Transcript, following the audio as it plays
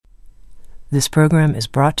This program is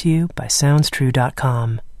brought to you by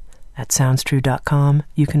SoundsTrue.com. At SoundsTrue.com,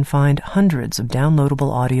 you can find hundreds of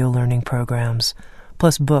downloadable audio learning programs,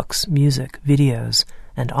 plus books, music, videos,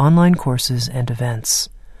 and online courses and events.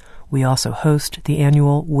 We also host the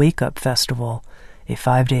annual Wake Up Festival, a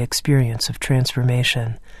 5-day experience of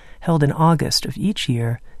transformation, held in August of each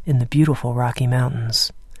year in the beautiful Rocky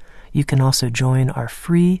Mountains. You can also join our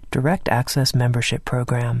free direct access membership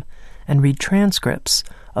program and read transcripts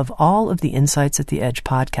of all of the Insights at the Edge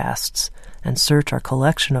podcasts and search our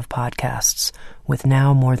collection of podcasts with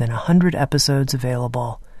now more than 100 episodes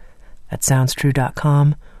available. At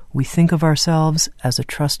SoundsTrue.com, we think of ourselves as a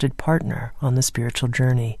trusted partner on the spiritual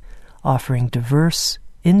journey, offering diverse,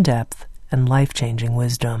 in-depth, and life-changing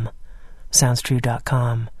wisdom.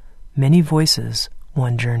 SoundsTrue.com. Many voices,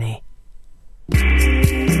 one journey.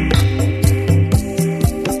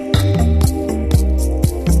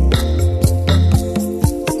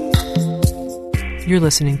 You're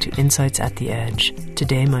listening to Insights at the Edge.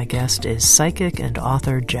 Today my guest is psychic and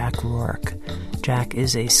author Jack Rourke. Jack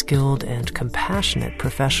is a skilled and compassionate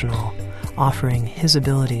professional, offering his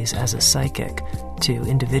abilities as a psychic to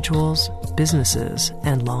individuals, businesses,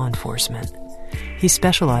 and law enforcement. He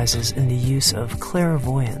specializes in the use of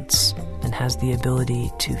clairvoyance and has the ability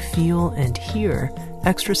to feel and hear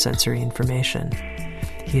extrasensory information.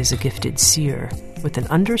 He is a gifted seer with an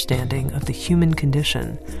understanding of the human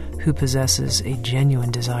condition who possesses a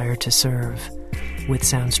genuine desire to serve. With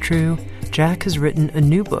Sounds True, Jack has written a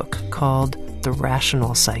new book called The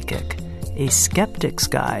Rational Psychic, a skeptic's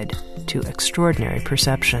guide to extraordinary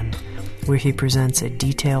perception, where he presents a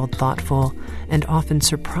detailed, thoughtful, and often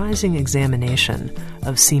surprising examination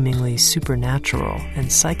of seemingly supernatural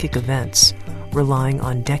and psychic events, relying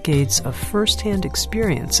on decades of first-hand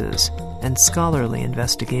experiences and scholarly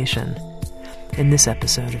investigation. In this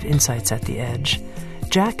episode of Insights at the Edge,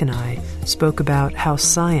 Jack and I spoke about how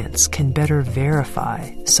science can better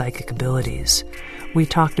verify psychic abilities. We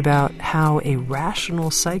talked about how a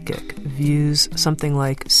rational psychic views something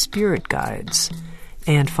like spirit guides.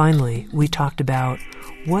 And finally, we talked about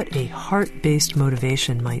what a heart-based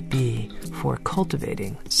motivation might be for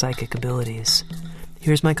cultivating psychic abilities.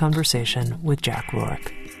 Here's my conversation with Jack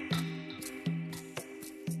Rourke.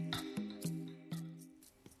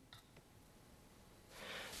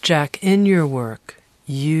 Jack, in your work,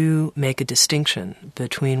 you make a distinction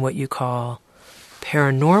between what you call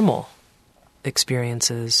paranormal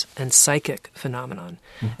experiences and psychic phenomenon.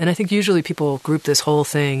 Mm. And I think usually people group this whole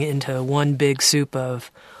thing into one big soup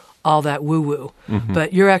of all that woo-woo. Mm-hmm.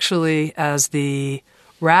 But you're actually, as the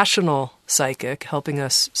rational psychic, helping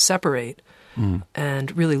us separate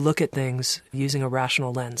and really look at things using a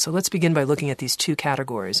rational lens. So let's begin by looking at these two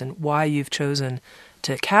categories and why you've chosen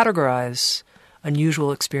to categorize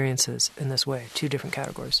unusual experiences in this way, two different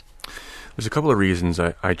categories. There's a couple of reasons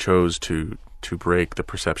I chose to break the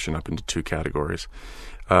perception up into two categories.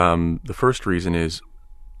 The first reason is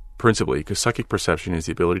principally because psychic perception is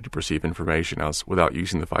the ability to perceive information else without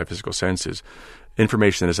using the five physical senses,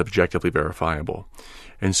 information that is objectively verifiable.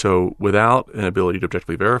 And so without an ability to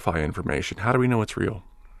objectively verify information, how do we know it's real?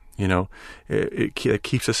 You know, it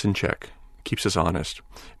keeps us in check, keeps us honest.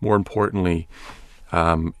 More importantly,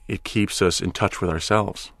 it keeps us in touch with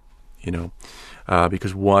ourselves, you know,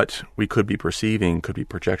 because what we could be perceiving could be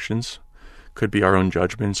projections, could be our own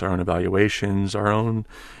judgments, our own evaluations, our own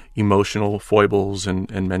emotional foibles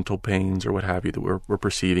and mental pains or what have you that we're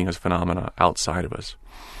perceiving as phenomena outside of us.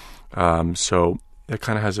 So that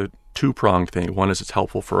kind of has a two-pronged thing. One is it's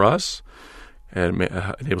helpful for us, and it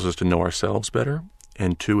enables us to know ourselves better.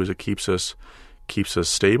 And two is it keeps us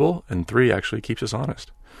stable. And three, actually keeps us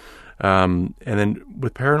honest. And then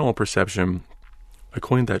with paranormal perception, I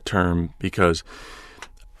coined that term because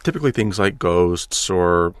typically things like ghosts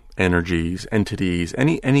or energies, entities,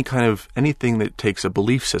 anything that takes a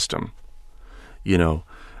belief system, you know,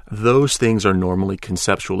 those things are normally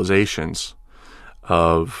conceptualizations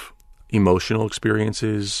of emotional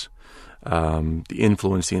experiences, the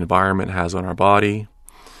influence the environment has on our body.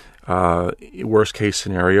 Worst case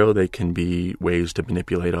scenario, they can be ways to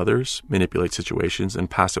manipulate others, manipulate situations, and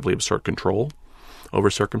passively assert control over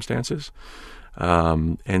circumstances.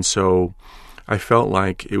 And so I felt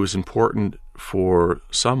like it was important for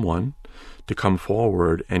someone to come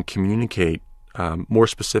forward and communicate more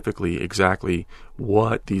specifically exactly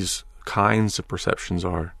what these kinds of perceptions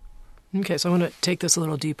are. Okay, so I want to take this a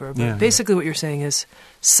little deeper. But basically what you're saying is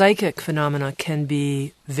psychic phenomena can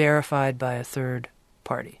be verified by a third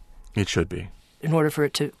party. It should be. In order for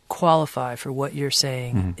it to qualify for what you're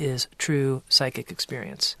saying is true psychic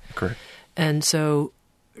experience. Correct. And so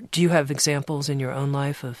do you have examples in your own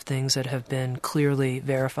life of things that have been clearly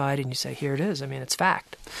verified and you say, here it is? I mean, it's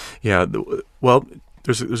fact. Yeah. Well,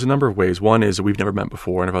 there's a number of ways. One is that we've never met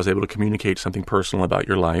before, and if I was able to communicate something personal about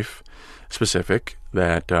your life, specific,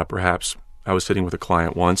 that perhaps I was sitting with a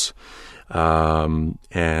client once,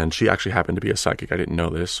 and she actually happened to be a psychic. I didn't know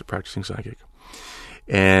this, a practicing psychic.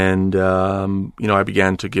 And, I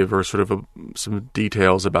began to give her sort of some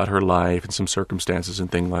details about her life and some circumstances and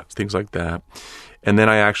things like that. And then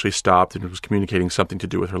I actually stopped and was communicating something to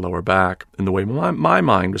do with her lower back. And the way my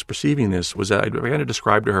mind was perceiving this was that I began to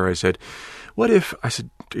describe to her, I said,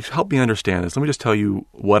 help me understand this. Let me just tell you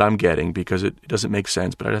what I'm getting, because it doesn't make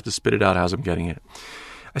sense, but I'd have to spit it out as I'm getting it.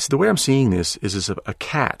 I said, the way I'm seeing this is as if a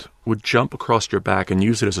cat would jump across your back and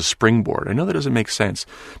use it as a springboard. I know that doesn't make sense,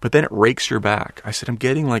 but then it rakes your back. I said, I'm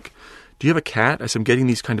getting do you have a cat? I said, I'm getting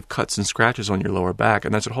these kind of cuts and scratches on your lower back.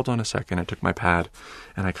 And I said, hold on a second. I took my pad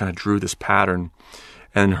and I kind of drew this pattern,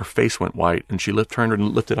 and her face went white, and she turned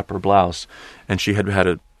and lifted up her blouse, and she had had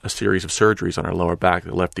a series of surgeries on her lower back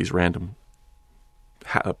that left these random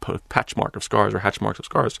patch marks of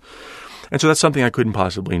scars. And so that's something I couldn't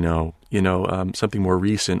possibly know. Something more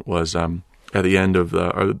recent was at the end of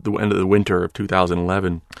the winter of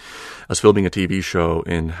 2011, I was filming a TV show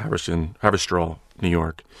in Haverstraw, New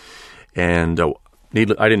York, and I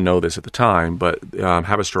didn't know this at the time, but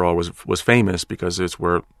Haverstraw was famous because it's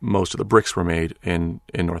where most of the bricks were made in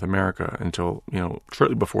North America until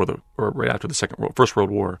shortly before or right after the First World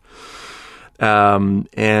War,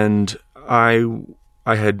 and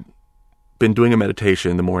I had been doing a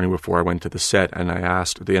meditation the morning before I went to the set, and I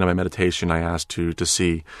asked, at the end of my meditation, to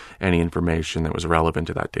see any information that was relevant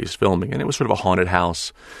to that day's filming. And it was sort of a haunted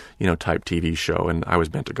house, type TV show, and I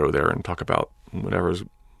was meant to go there and talk about whatever was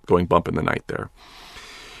going bump in the night there.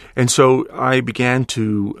 And so I began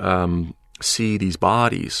to see these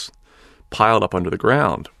bodies piled up under the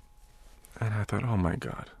ground, and I thought, oh my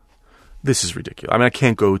God, this is ridiculous. I mean, I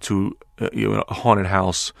can't go to a haunted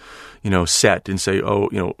house, set and say, or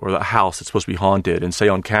the house that's supposed to be haunted, and say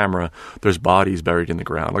on camera, there's bodies buried in the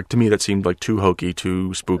ground. Like, to me, that seemed like too hokey,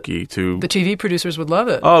 too spooky, too... The TV producers would love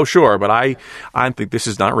it. Oh, sure. But I think this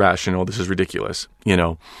is not rational. This is ridiculous.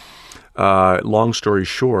 Long story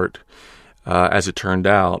short, as it turned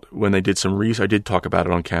out, when they did some research, I did talk about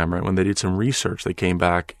it on camera. When they did some research, they came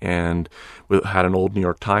back and had an old New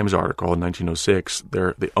York Times article in 1906.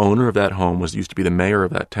 The owner of that home used to be the mayor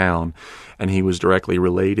of that town, and he was directly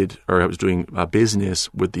related, or was doing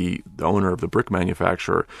business with the owner of the brick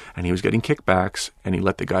manufacturer, and he was getting kickbacks, and he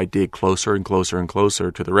let the guy dig closer and closer and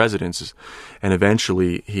closer to the residences, and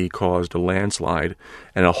eventually he caused a landslide,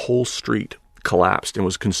 and a whole street collapsed and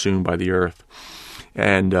was consumed by the earth.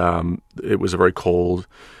 And it was very cold.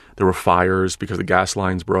 There were fires because the gas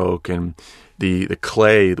lines broke, and the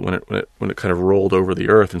clay, when it kind of rolled over the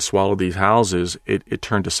earth and swallowed these houses, it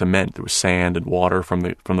turned to cement. There was sand and water from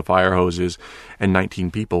the fire hoses, and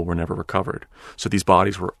 19 people were never recovered. So these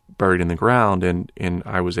bodies were buried in the ground, and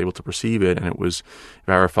I was able to perceive it, and it was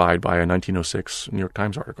verified by a 1906 New York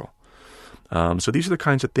Times article. So these are the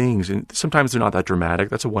kinds of things, and sometimes they're not that dramatic.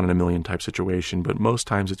 That's a 1 in a million type situation, but most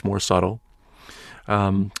times it's more subtle.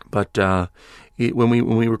 When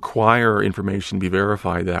we require information to be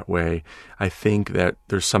verified that way, I think that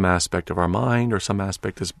there's some aspect of our mind or some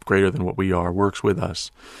aspect that's greater than what we are works with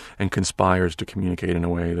us and conspires to communicate in a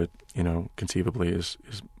way that, conceivably is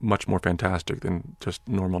much more fantastic than just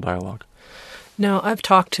normal dialogue. Now, I've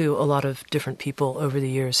talked to a lot of different people over the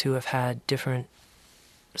years who have had different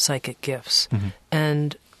psychic gifts,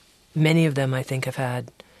 and many of them, I think, have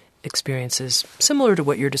had experiences similar to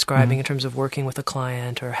what you're describing in terms of working with a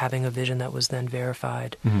client or having a vision that was then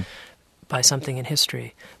verified by something in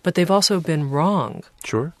history. But they've also been wrong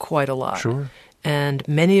quite a lot. Sure. And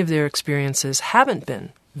many of their experiences haven't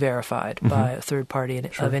been verified by a third party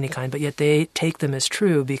of any kind, but yet they take them as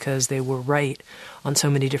true because they were right on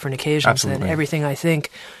so many different occasions. Absolutely. And everything, I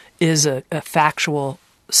think, is a factual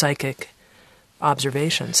psychic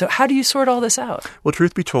observation. So how do you sort all this out? Well,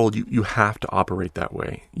 truth be told, you have to operate that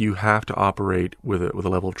way. You have to operate with a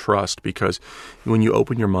level of trust, because when you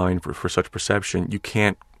open your mind for such perception, you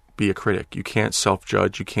can't be a critic. You can't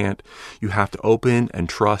self-judge. You have to open and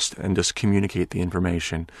trust and just communicate the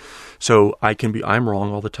information. So I'm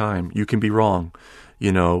wrong all the time. You can be wrong.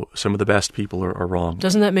 Some of the best people are wrong.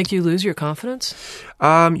 Doesn't that make you lose your confidence?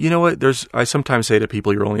 You know what? I sometimes say to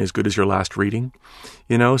people, you're only as good as your last reading.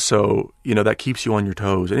 So that keeps you on your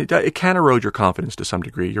toes, and it can erode your confidence to some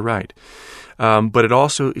degree. You're right, but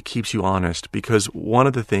it keeps you honest, because one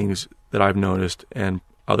of the things that I've noticed, and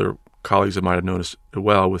other colleagues of mine have noticed as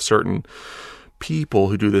well, with certain people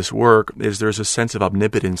who do this work, is there's a sense of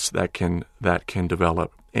omnipotence that can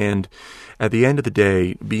develop. And at the end of the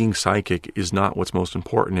day, being psychic is not what's most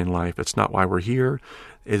important in life. It's not why we're here.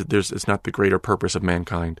 It's not the greater purpose of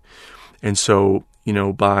mankind. And so,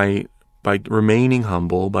 by remaining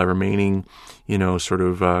humble, by remaining, sort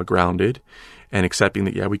of grounded, and accepting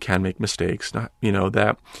that, we can make mistakes, not,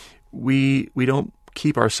 that we don't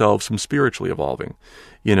keep ourselves from spiritually evolving,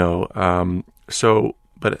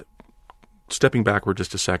 but stepping backward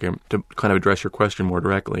just a second to kind of address your question more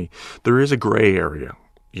directly, there is a gray area,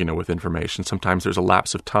 with information. Sometimes there's a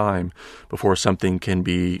lapse of time before something can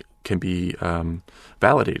be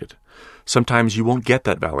validated. Sometimes you won't get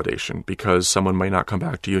that validation because someone might not come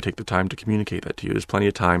back to you, take the time to communicate that to you. There's plenty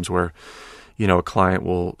of times where, a client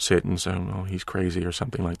will sit and say, oh, he's crazy or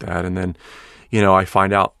something like that. And then,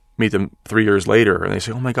 I meet them 3 years later and they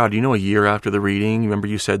say, oh my God, a year after the reading, remember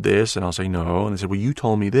you said this? And I'll say, no. And they say, well, you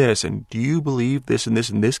told me this. And do you believe this and this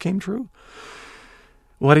and this came true?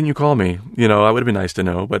 Why didn't you call me? I would have been nice to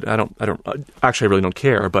know, but I really don't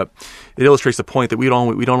care. But it illustrates the point that we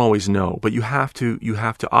don't always know. But you have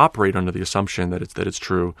to operate under the assumption that it's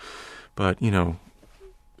true. But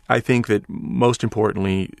I think that most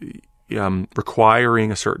importantly,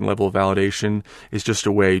 requiring a certain level of validation is just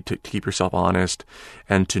a way to keep yourself honest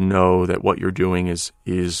and to know that what you're doing is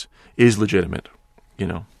legitimate.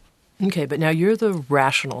 Okay, but now you're the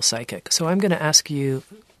rational psychic, so I'm going to ask you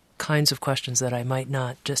kinds of questions that I might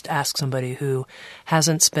not just ask somebody who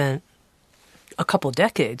hasn't spent a couple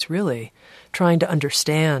decades, really, trying to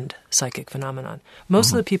understand psychic phenomenon.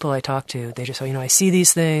 Most of the people I talk to, they just say, I see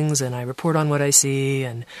these things and I report on what I see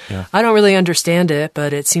and I don't really understand it,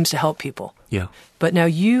 but it seems to help people. Yeah. But now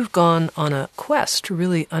you've gone on a quest to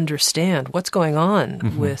really understand what's going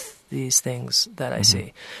on with these things that I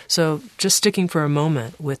see. So just sticking for a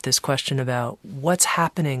moment with this question about what's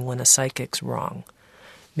happening when a psychic's wrong.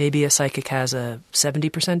 Maybe a psychic has a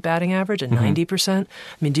 70% batting average, a 90%. I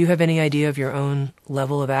mean, do you have any idea of your own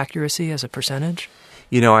level of accuracy as a percentage?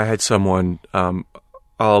 I had someone, I'll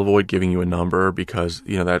avoid giving you a number because,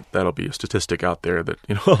 that'll be a statistic out there that,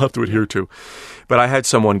 I'll have to adhere to. But I had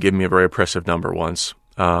someone give me a very impressive number once,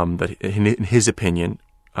 that in his opinion,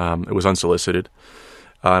 it was unsolicited,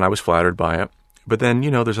 and I was flattered by it. But then,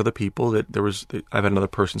 there's other people I've had another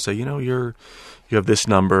person say, you have this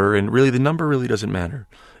number, and really the number really doesn't matter,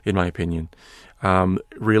 in my opinion.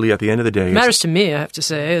 Really, at the end of the day... It matters to me, I have to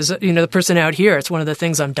say, is, the person out here, it's one of the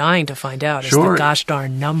things I'm dying to find out, is the gosh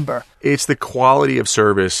darn number. It's the quality of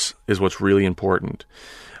service is what's really important.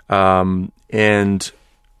 And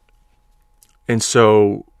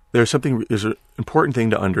so there's an important thing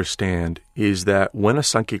to understand is that when a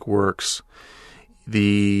psychic works,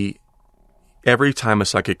 every time a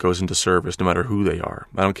psychic goes into service, no matter who they are,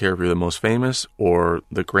 I don't care if you're the most famous or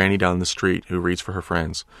the granny down the street who reads for her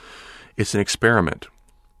friends, it's an experiment.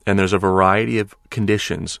 And there's a variety of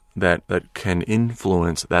conditions that can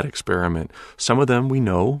influence that experiment. Some of them we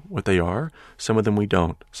know what they are, some of them we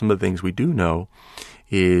don't. Some of the things we do know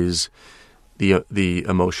is the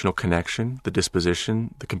emotional connection, the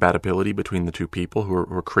disposition, the compatibility between the two people who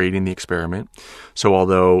are creating the experiment. So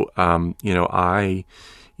although, I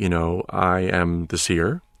am the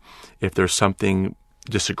seer, if there's something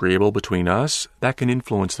disagreeable between us, that can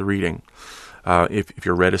influence the reading. If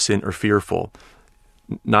you're reticent or fearful,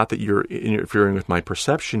 not that you're interfering with my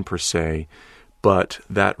perception per se, but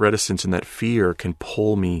that reticence and that fear can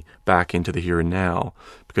pull me back into the here and now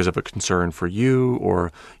because of a concern for you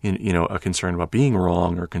or, a concern about being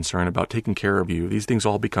wrong or a concern about taking care of you. These things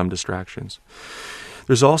all become distractions.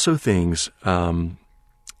 There's also things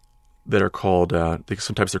that are called,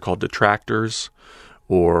 sometimes they're called detractors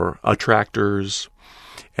or attractors.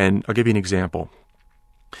 And I'll give you an example.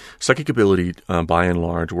 Psychic ability, by and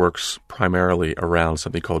large, works primarily around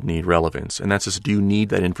something called need relevance. And that's just, do you need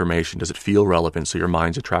that information? Does it feel relevant so your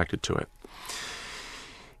mind's attracted to it?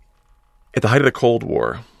 At the height of the Cold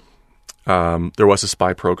War, there was a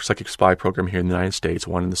psychic spy program here in the United States,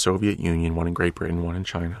 one in the Soviet Union, one in Great Britain, one in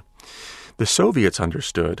China. The Soviets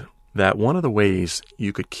understood that one of the ways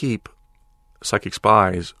you could keep psychic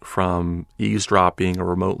spies from eavesdropping or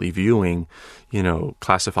remotely viewing,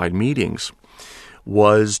 classified meetings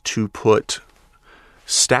was to put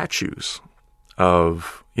statues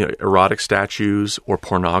of, erotic statues or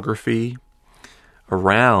pornography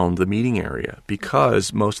around the meeting area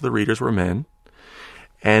because most of the readers were men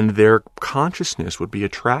and their consciousness would be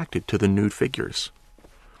attracted to the nude figures.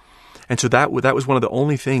 And so that was one of the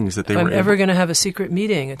only things that they were... If I'm ever going to have a secret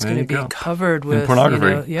meeting, it's going to be covered with...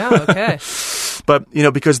 pornography. Yeah, okay. But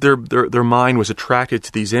because their mind was attracted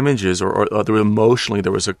to these images, or emotionally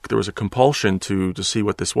there was a compulsion to see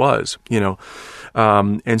what this was.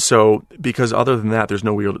 And so because other than that, there's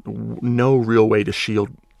no real way to shield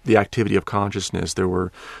the activity of consciousness.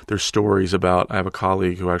 There's stories about. I have a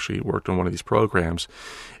colleague who actually worked on one of these programs,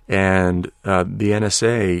 and the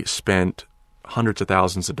NSA spent hundreds of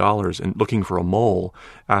thousands of dollars in looking for a mole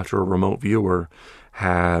after a remote viewer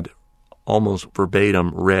had almost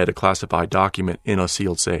verbatim read a classified document in a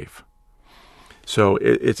sealed safe. So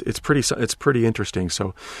it's pretty interesting.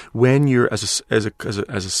 So when you're as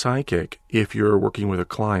a psychic, if you're working with a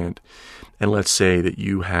client, and let's say that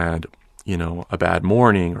you had a bad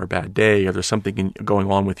morning or a bad day, or there's something going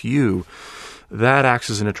on with you, that acts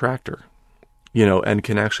as an attractor. And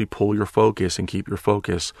can actually pull your focus and keep your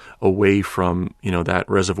focus away from, that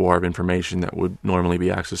reservoir of information that would normally be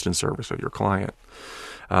accessed in service of your client.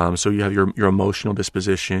 So you have your emotional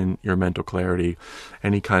disposition, your mental clarity,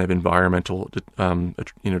 any kind of environmental,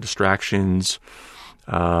 distractions.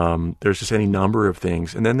 There's just any number of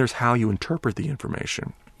things. And then there's how you interpret the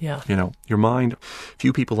information. Yeah. Your mind,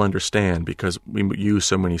 few people understand because we use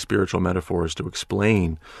so many spiritual metaphors to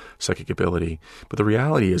explain psychic ability. But the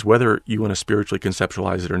reality is, whether you want to spiritually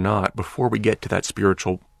conceptualize it or not, before we get to that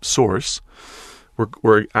spiritual source,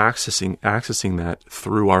 we're accessing that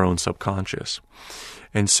through our own subconscious.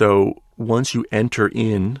 And so once you enter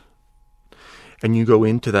in and you go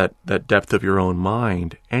into that depth of your own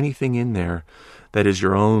mind, anything in there that is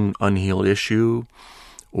your own unhealed issue,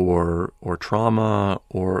 or trauma,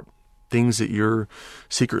 or things that you're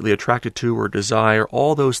secretly attracted to or desire,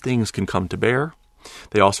 all those things can come to bear.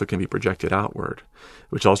 They also can be projected outward,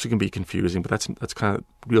 which also can be confusing, but that's kind of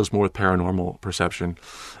deals more with paranormal perception.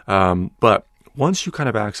 But once you kind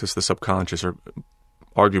of access the subconscious, or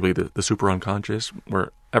arguably the super unconscious,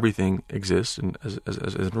 where everything exists and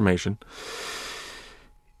as information,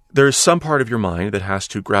 there's some part of your mind that has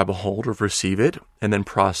to grab a hold of, receive it, and then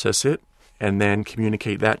process it, and then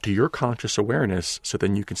communicate that to your conscious awareness, so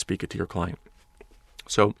then you can speak it to your client.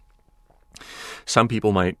 So some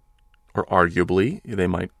people might, or arguably, they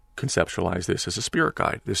might conceptualize this as a spirit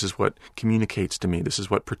guide. This is what communicates to me. This is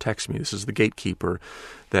what protects me. This is the gatekeeper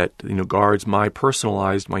that guards my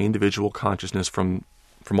personalized, my individual consciousness from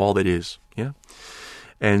all that is. Yeah.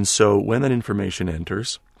 And so when that information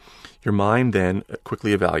enters, your mind then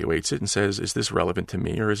quickly evaluates it and says, is this relevant to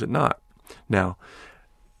me or is it not? Now,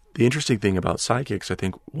 the interesting thing about psychics, I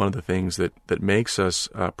think one of the things that makes us,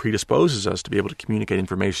 predisposes us to be able to communicate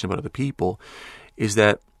information about other people, is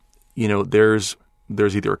that, there's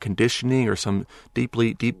either a conditioning or some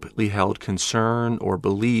deeply held concern or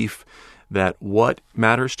belief that what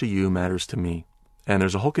matters to you matters to me. And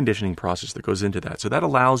there's a whole conditioning process that goes into that. So that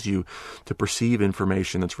allows you to perceive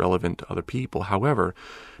information that's relevant to other people. However,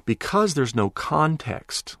 because there's no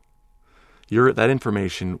context, that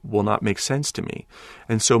information will not make sense to me.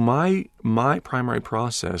 And so my primary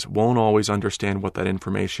process won't always understand what that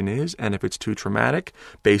information is. And if it's too traumatic,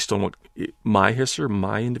 based on what my history,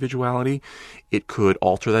 my individuality, it could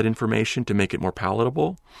alter that information to make it more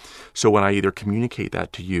palatable. So when I either communicate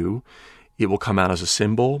that to you, it will come out as a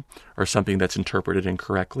symbol or something that's interpreted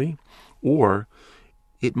incorrectly, or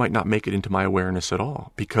it might not make it into my awareness at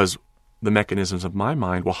all because the mechanisms of my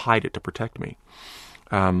mind will hide it to protect me.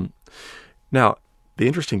 Now, the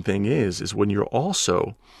interesting thing is when you're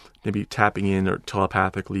also maybe tapping in or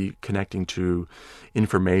telepathically connecting to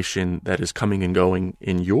information that is coming and going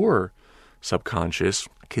in your subconscious,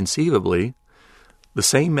 conceivably, the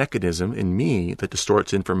same mechanism in me that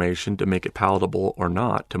distorts information to make it palatable or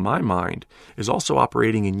not to my mind is also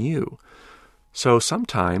operating in you. So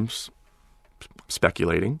sometimes,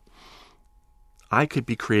 speculating, I could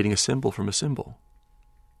be creating a symbol from a symbol.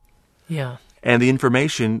 Yeah. And the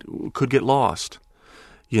information could get lost,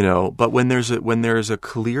 But when there's a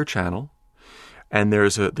clear channel, and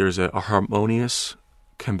there's a harmonious,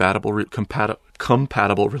 compatible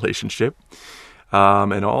relationship,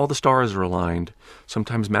 and all the stars are aligned,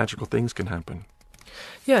 sometimes magical things can happen.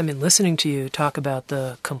 Yeah, listening to you talk about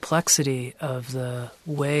the complexity of the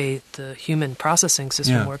way the human processing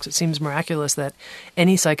system works, it seems miraculous that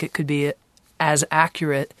any psychic could be as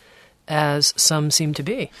accurate as some seem to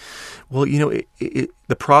be. Well,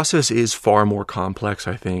 the process is far more complex,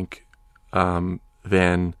 I think,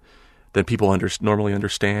 than people normally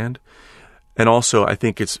understand. And also, I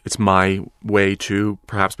think it's my way to,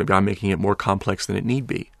 perhaps maybe I'm making it more complex than it need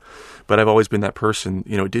be. But I've always been that person.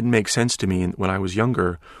 It didn't make sense to me when I was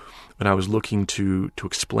younger, when I was looking to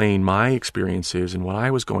explain my experiences and what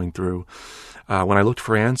I was going through. When I looked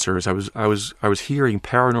for answers, I was hearing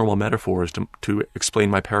paranormal metaphors to explain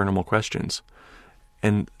my paranormal questions,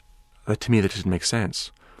 and to me, that didn't make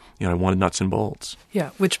sense. I wanted nuts and bolts.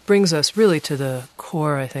 Yeah, which brings us really to the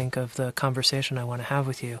core, I think, of the conversation I want to have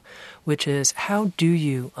with you, which is, how do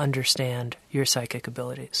you understand your psychic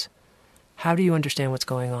abilities? How do you understand what's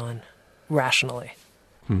going on rationally?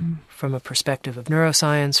 From a perspective of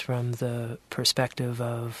neuroscience, from the perspective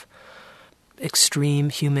of extreme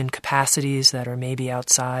human capacities that are maybe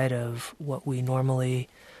outside of what we normally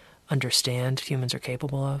understand humans are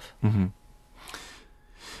capable of? Mm-hmm.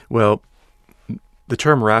 Well, the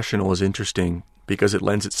term rational is interesting because it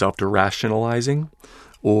lends itself to rationalizing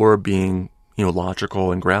or being,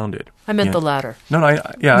 logical and grounded. I meant the latter. No,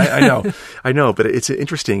 I know. I know, but it's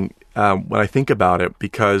interesting when I think about it,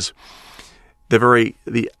 because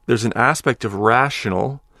there's an aspect of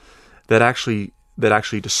rational that actually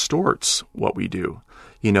distorts what we do.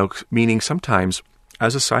 Meaning sometimes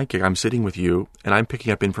as a psychic, I'm sitting with you and I'm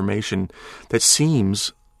picking up information that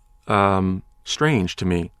seems strange to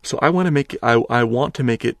me. So I want to make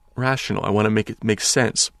it rational. I want to make it make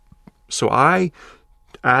sense. So I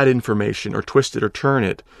add information or twist it or turn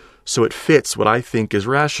it so it fits what I think is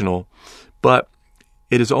rational, but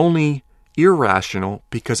it is only irrational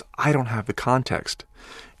because I don't have the context.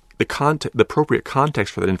 The appropriate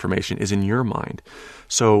context for that information is in your mind.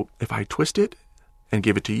 So if I twist it and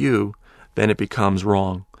give it to you, then it becomes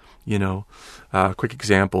wrong. A quick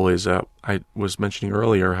example is I was mentioning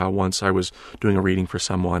earlier how once I was doing a reading for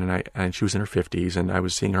someone, and she was in her 50s, and I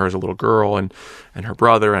was seeing her as a little girl and her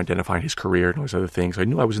brother, and identifying his career and all these other things. So I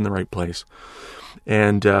knew I was in the right place.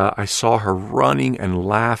 And I saw her running and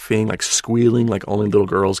laughing, like squealing like only little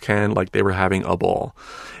girls can, like they were having a ball.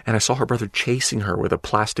 And I saw her brother chasing her with a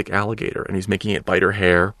plastic alligator, and he's making it bite her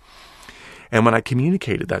hair. And when I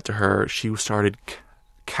communicated that to her, she started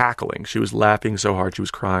cackling. She was laughing so hard she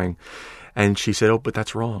was crying. And she said, "Oh, but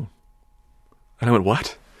that's wrong." And I went,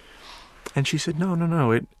 "What?" And she said, No.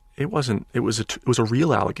 It wasn't. It was a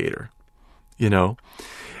real alligator,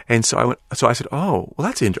 And so I said, "Oh, well,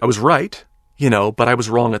 that's interesting. I was right, but I was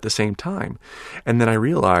wrong at the same time." And then I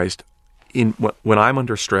realized when I'm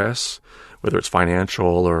under stress, whether it's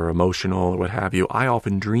financial or emotional or what have you, I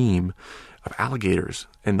often dream of alligators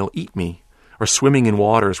and they'll eat me, or swimming in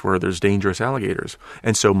waters where there's dangerous alligators.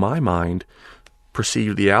 And so my mind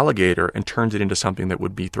perceived the alligator and turns it into something that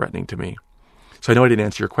would be threatening to me. So I know I didn't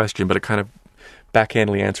answer your question, but it kind of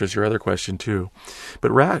backhandedly answers your other question too.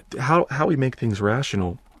 But how we make things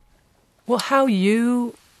rational. Well, how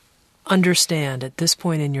you understand at this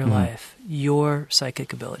point in your life your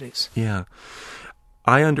psychic abilities. Yeah.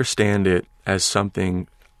 I understand it as something.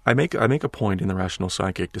 I make a point in the Rational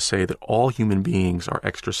Psychic to say that all human beings are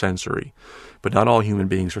extrasensory, but not all human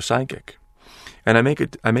beings are psychic. And I make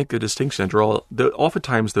a distinction.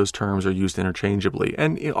 Oftentimes those terms are used interchangeably,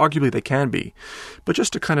 and arguably they can be. But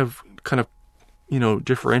just to kind of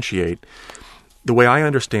differentiate, the way I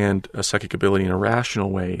understand a psychic ability in a rational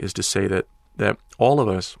way is to say that all of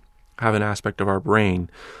us have an aspect of our brain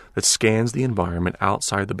that scans the environment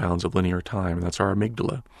outside the bounds of linear time, and that's our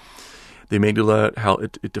amygdala. The amygdala, how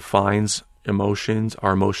it defines emotions,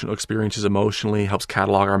 our emotional experiences emotionally, helps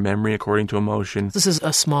catalog our memory according to emotion. This is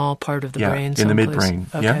a small part of the brain. In the midbrain.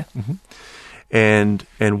 Okay. Yeah. Mm-hmm.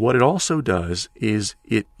 And what it also does is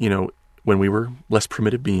when we were less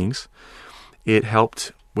primitive beings, it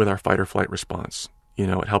helped with our fight or flight response.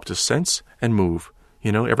 It helped us sense and move.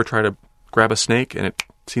 Ever try to grab a snake and it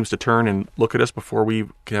seems to turn and look at us before we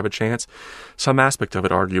can have a chance? Some aspect of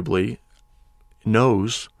it arguably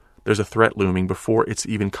knows there's a threat looming before it's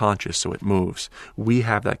even conscious, so it moves. We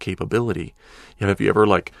have that capability. Have you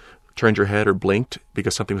ever turned your head or blinked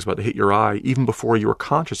because something was about to hit your eye, even before you were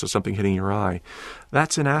conscious of something hitting your eye?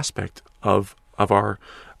 That's an aspect of our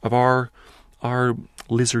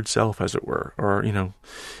lizard self, as it were,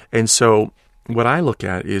 And so what I look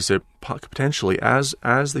at is that potentially as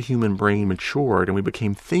the human brain matured and we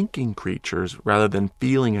became thinking creatures rather than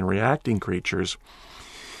feeling and reacting creatures,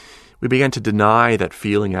 we began to deny that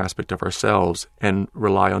feeling aspect of ourselves and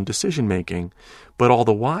rely on decision-making. But all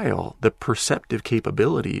the while, the perceptive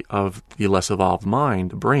capability of the less evolved mind,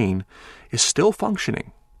 the brain, is still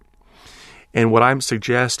functioning. And what I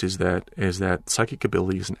suggest is that psychic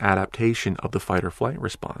ability is an adaptation of the fight or flight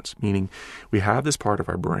response, meaning we have this part of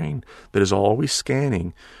our brain that is always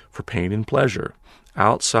scanning for pain and pleasure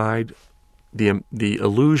outside the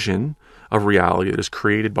illusion of reality that is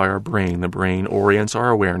created by our brain. The brain orients our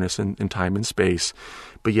awareness in time and space,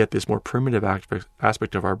 but yet this more primitive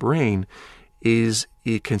aspect of our brain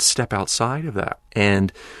it can step outside of that.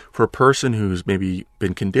 And for a person who's maybe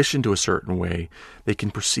been conditioned to a certain way, they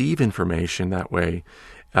can perceive information that way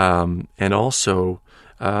and also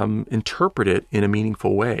interpret it in a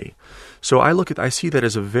meaningful way. So I see that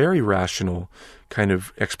as a very rational kind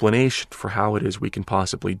of explanation for how it is we can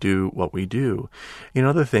possibly do what we do.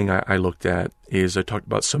 Another thing I looked at is I talked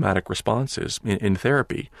about somatic responses in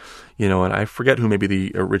therapy, and I forget who maybe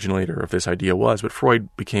the originator of this idea was, but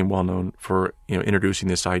Freud became well known for, introducing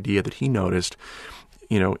this idea that he noticed,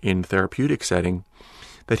 in therapeutic setting,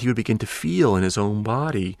 that he would begin to feel in his own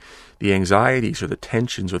body the anxieties or the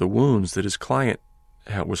tensions or the wounds that his client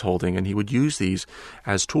was holding, and he would use these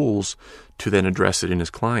as tools to then address it in his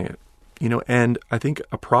client. And I think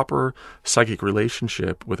a proper psychic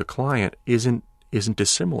relationship with a client isn't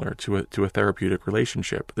dissimilar to a therapeutic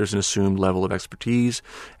relationship. There's an assumed level of expertise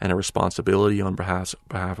and a responsibility on behalf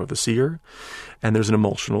of the seer, and there's an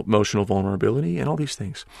emotional vulnerability and all these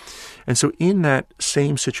things. And so in that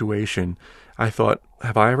same situation, I thought,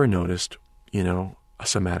 have I ever noticed, a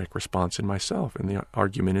somatic response in myself? And the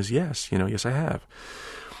argument is yes. Yes, I have.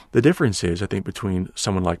 The difference is, I think, between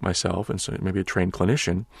someone like myself and maybe a trained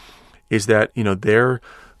clinician, is that, they're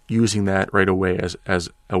using that right away as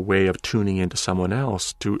a way of tuning into someone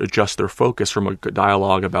else to adjust their focus from a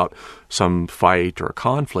dialogue about some fight or a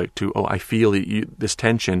conflict to, I feel this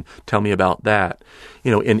tension, tell me about that.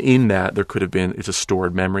 And in that there could have been, it's a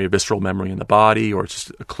stored memory, a visceral memory in the body, or it's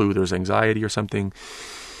just a clue there's anxiety or something.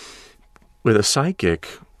 With a psychic,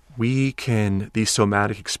 these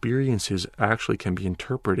somatic experiences actually can be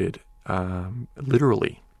interpreted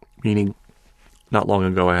literally, meaning not long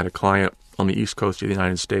ago I had a client on the East Coast of the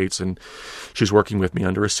United States, and she's working with me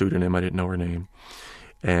under a pseudonym. I didn't know her name.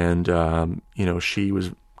 And, she was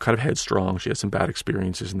kind of headstrong. She had some bad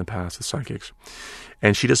experiences in the past with psychics.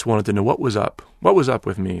 And she just wanted to know what was up. What was up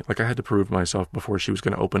with me? Like I had to prove myself before she was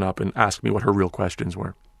going to open up and ask me what her real questions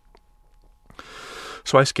were.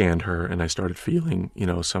 So I scanned her and I started feeling,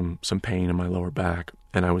 some pain in my lower back.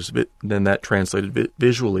 And then that translated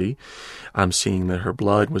visually. I'm seeing that her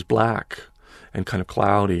blood was black and kind of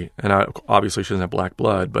cloudy. And obviously she doesn't have black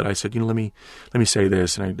blood, but I said, let me say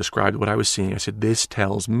this. And I described what I was seeing. I said, this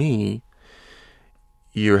tells me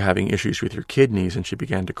you're having issues with your kidneys. And she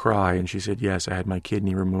began to cry. And she said, yes, I had my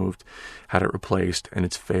kidney removed, had it replaced, and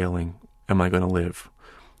it's failing. Am I going to live?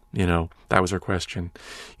 That was her question.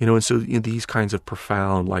 And so these kinds of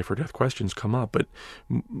profound life or death questions come up. But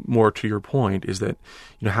more to your point is that,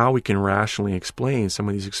 how we can rationally explain some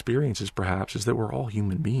of these experiences perhaps is that we're all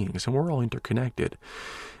human beings and we're all interconnected.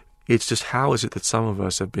 It's just how is it that some of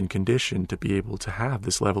us have been conditioned to be able to have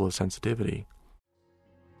this level of sensitivity?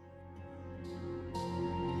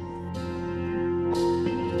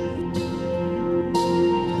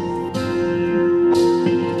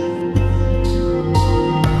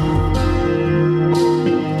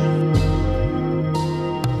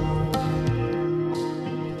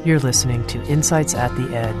 You're listening to Insights at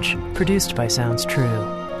the Edge, produced by Sounds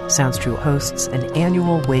True. Sounds True hosts an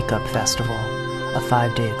annual Wake Up Festival, a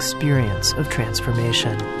 5-day experience of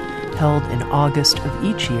transformation, held in August of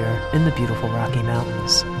each year in the beautiful Rocky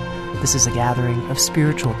Mountains. This is a gathering of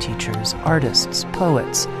spiritual teachers, artists,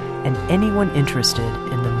 poets, and anyone interested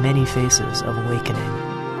in the many faces of awakening.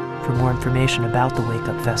 For more information about the Wake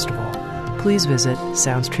Up Festival, please visit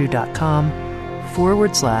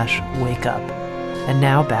sounds.true.com/wake up. And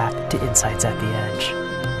now back to Insights at the Edge.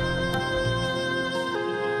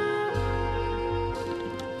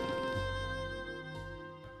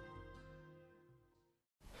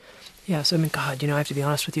 Yeah, so God, I have to be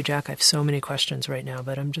honest with you, Jack, I have so many questions right now,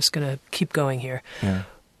 but I'm just going to keep going here. Yeah.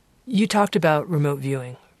 You talked about remote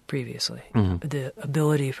viewing previously, mm-hmm. the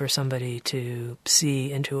ability for somebody to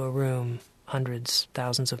see into a room hundreds,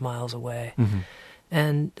 thousands of miles away. Mm-hmm.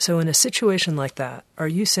 And so in a situation like that, are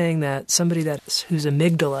you saying that somebody whose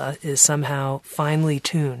amygdala is somehow finely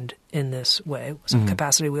tuned in this way, some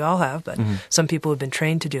capacity we all have, but some people have been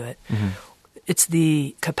trained to do it, it's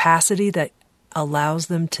the capacity that allows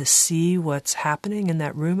them to see what's happening in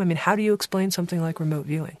that room? I mean, how do you explain something like remote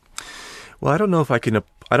viewing? Well, I don't know if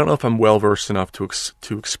I'm well versed enough to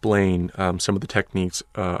explain some of the techniques,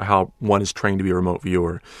 how one is trained to be a remote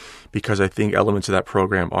viewer, because I think elements of that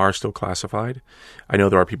program are still classified. I know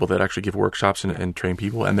there are people that actually give workshops and train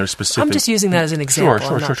people, and they're specific. I'm just using that as an example.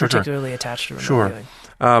 Sure, I'm not particularly attached to remote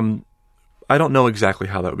viewing. I don't know exactly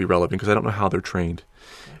how that would be relevant because I don't know how they're trained.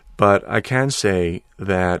 But I can say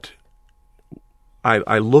that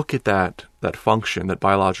I look at that function, that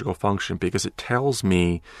biological function, because it tells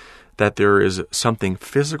me that there is something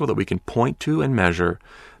physical that we can point to and measure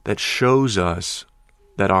that shows us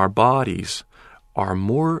that our bodies are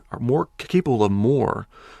more capable of more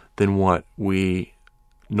than what we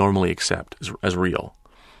normally accept as real,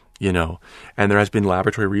 And there has been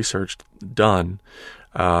laboratory research done.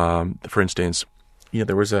 For instance,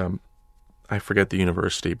 there was I I forget the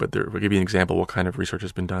university, but I'll give you an example of what kind of research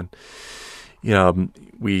has been done.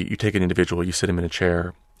 You take an individual, you sit him in a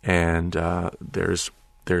chair, and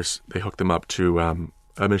they hook them up to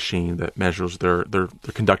a machine that measures their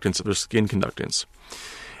conductance, their skin conductance,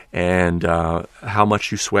 and how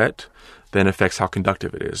much you sweat then affects how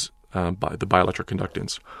conductive it is by the bioelectric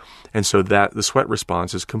conductance. And so that the sweat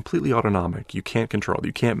response is completely autonomic. You can't control it.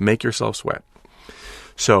 You can't make yourself sweat.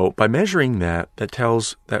 So by measuring that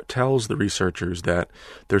tells the researchers that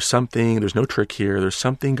there's no trick here. There's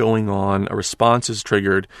something going on. A response is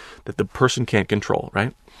triggered that the person can't control,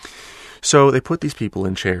 right? So they put these people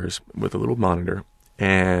in chairs with a little monitor,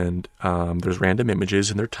 and there's random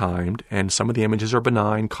images, and they're timed. And some of the images are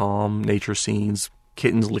benign, calm nature scenes,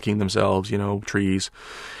 kittens licking themselves, trees.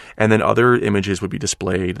 And then other images would be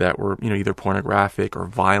displayed that were, either pornographic or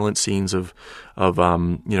violent scenes of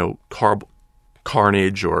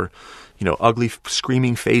carnage or, ugly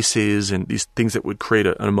screaming faces and these things that would create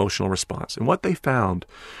an emotional response. And what they found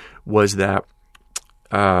was that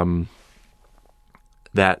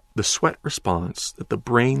that the sweat response, that the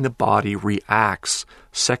brain, the body reacts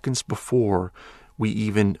seconds before we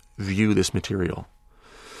even view this material.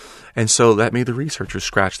 And so that made the researchers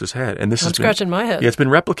scratch his head. And I'm scratching my head. Yeah, it's been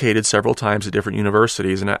replicated several times at different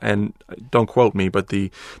universities. And don't quote me, but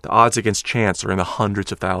the odds against chance are in the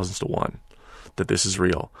hundreds of thousands to one that this is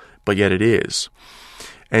real. But yet it is.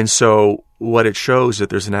 And so what it shows is that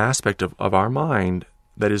there's an aspect of our mind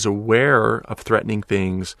that is aware of threatening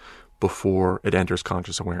things before it enters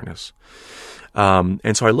conscious awareness.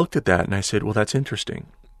 And so I looked at that and I said, well, that's interesting.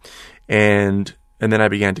 And then I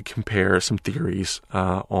began to compare some theories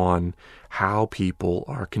on how people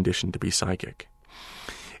are conditioned to be psychic.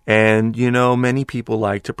 And, many people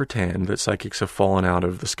like to pretend that psychics have fallen out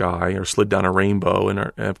of the sky or slid down a rainbow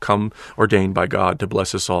and have come ordained by God to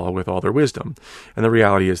bless us all with all their wisdom. And the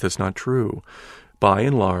reality is that's not true. By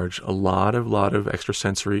and large, a lot of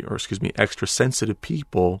extrasensitive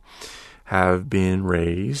people have been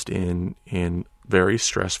raised in very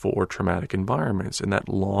stressful or traumatic environments. And that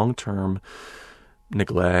long-term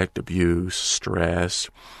neglect, abuse, stress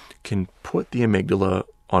can put the amygdala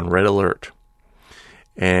on red alert.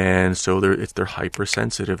 And so they're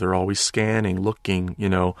hypersensitive. They're always scanning, looking,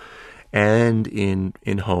 and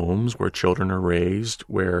in homes where children are raised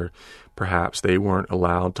where perhaps they weren't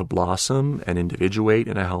allowed to blossom and individuate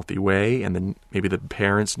in a healthy way, and then maybe the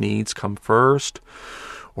parents' needs come first,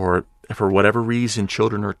 or for whatever reason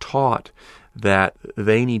children are taught that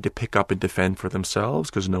they need to pick up and defend for themselves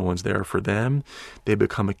because no one's there for them. They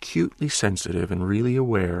become acutely sensitive and really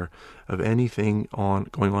aware of anything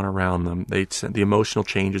going on around them. They sense the emotional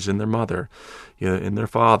changes in their mother, in their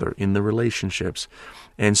father, in the relationships.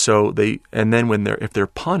 And so if they're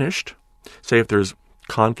punished, say if there's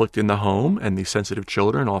conflict in the home, and the sensitive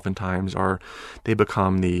children oftentimes they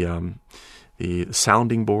become the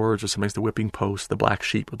sounding boards, or sometimes the whipping post, the black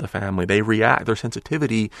sheep of the family. They react, their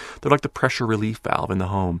sensitivity, they're like the pressure relief valve in the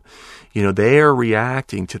home. They are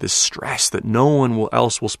reacting to this stress that no one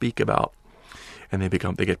else will speak about. And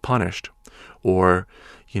they get punished. Or,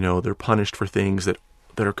 they're punished for things that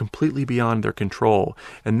are completely beyond their control.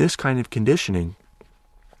 And this kind of conditioning,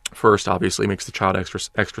 first, obviously, makes the child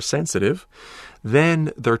extra sensitive.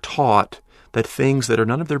 Then they're taught that things that are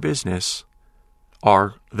none of their business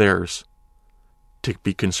are theirs to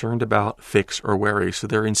be concerned about, fix, or worry. So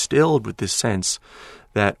they're instilled with this sense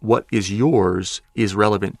that what is yours is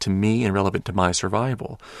relevant to me and relevant to my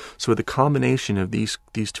survival. So the combination of these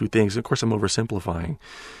two things, of course I'm oversimplifying,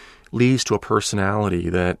 leads to a personality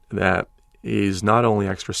that is not only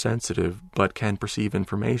extrasensitive, but can perceive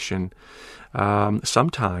information.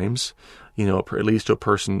 Sometimes, it leads to a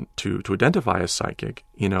person to identify as psychic,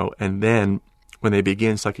 and then when they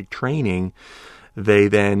begin psychic training, they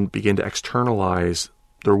then begin to externalize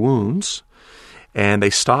their wounds, and they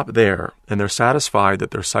stop there, and they're satisfied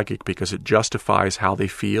that they're psychic because it justifies how they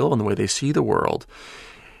feel and the way they see the world.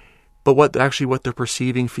 But what they're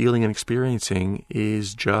perceiving, feeling, and experiencing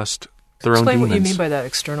is just their own demons. Explain what you mean by that,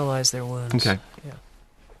 externalize their wounds. Okay. Yeah.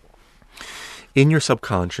 In your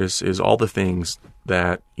subconscious is all the things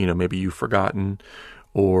that, maybe you've forgotten,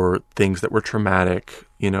 or things that were traumatic,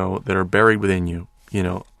 that are buried within you,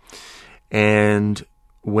 And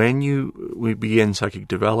when we begin psychic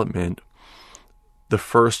development, the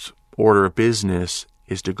first order of business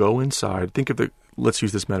is to go inside. Think of let's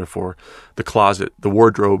use this metaphor, the closet, the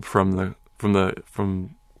wardrobe from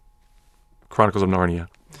Chronicles of Narnia.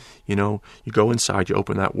 You go inside, you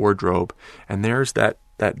open that wardrobe, and there's that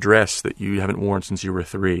dress that you haven't worn since you were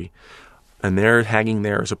 3. And there, hanging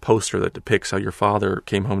there, is a poster that depicts how your father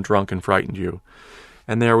came home drunk and frightened you.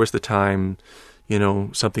 And there was the time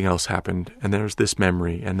something else happened, and there's this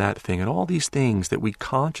memory and that thing, and all these things that we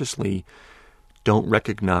consciously don't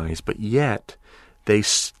recognize, but yet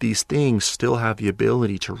these things still have the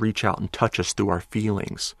ability to reach out and touch us through our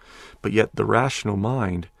feelings. But yet the rational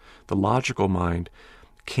mind, the logical mind,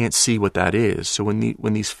 can't see what that is. So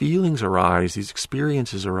when these feelings arise, these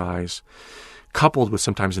experiences arise, coupled with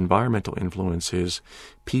sometimes environmental influences,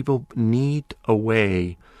 people need a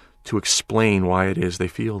way to explain why it is they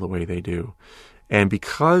feel the way they do. And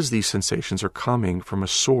because these sensations are coming from a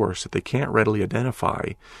source that they can't readily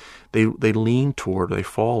identify, they lean toward, or they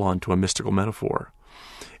fall onto a mystical metaphor.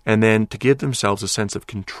 And then to give themselves a sense of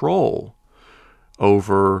control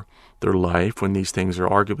over their life when these things are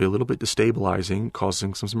arguably a little bit destabilizing,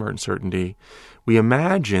 causing some uncertainty, we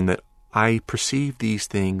imagine that I perceive these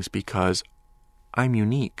things because I'm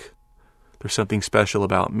unique. There's something special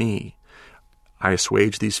about me. I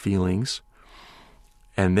assuage these feelings,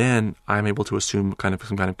 and then I'm able to assume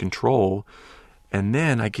some kind of control, and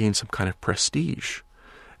then I gain some kind of prestige.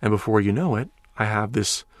 And before you know it, I have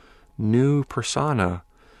this new persona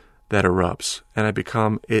that erupts, and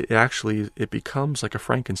it becomes like a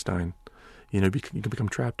Frankenstein. You can become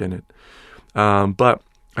trapped in it. But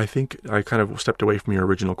I think I kind of stepped away from your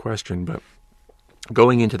original question, but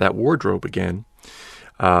going into that wardrobe again,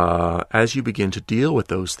 as you begin to deal with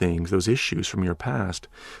those things, those issues from your past,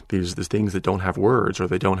 these things that don't have words or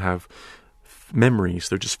they don't have memories,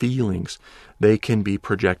 they're just feelings, they can be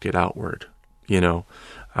projected outward,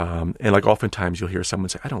 and like oftentimes you'll hear someone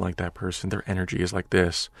say, I don't like that person, their energy is like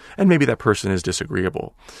this. And maybe that person is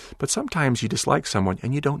disagreeable. But sometimes you dislike someone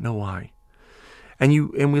and you don't know why. And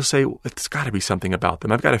we'll say, it's got to be something about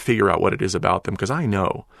them. I've got to figure out what it is about them because I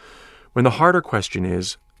know. When the harder question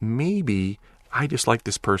is, maybe I dislike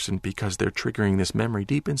this person because they're triggering this memory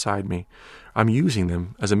deep inside me. I'm using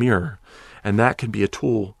them as a mirror. And that can be a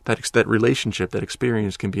tool, that relationship, that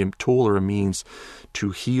experience can be a tool or a means to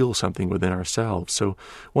heal something within ourselves. So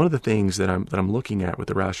one of the things that I'm looking at with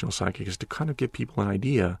the rational psychic is to kind of give people an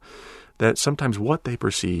idea that sometimes what they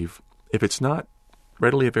perceive, if it's not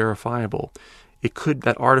readily verifiable,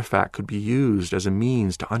 that artifact could be used as a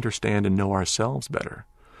means to understand and know ourselves better.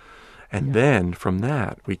 And then from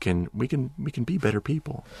that we can be better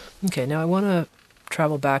people. Okay, now I want to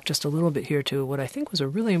travel back just a little bit here to what I think was a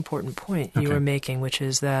really important point you were making, which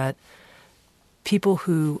is that people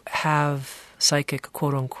who have psychic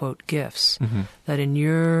quote-unquote gifts, that in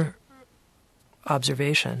your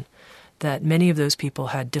observation, that many of those people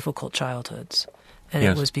had difficult childhoods. And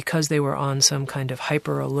it was because they were on some kind of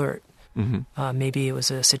hyper alert. Maybe it was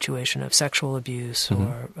a situation of sexual abuse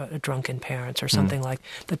or drunken parents or something like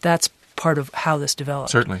that. That's part of how this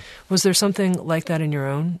developed. Certainly. Was there something like that in your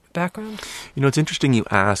own background? It's interesting you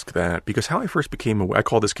ask that, because how I first became aware, I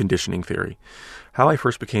call this conditioning theory. How I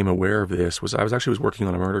first became aware of this was I was working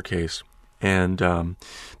on a murder case, and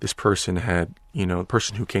this person the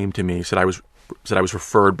person who came to me said I was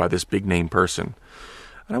referred by this big name person.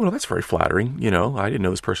 And I went, well, that's very flattering. I didn't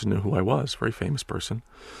know this person knew who I was, very famous person.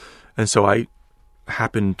 And so I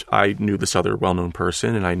knew this other well-known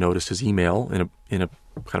person, and I noticed his email in a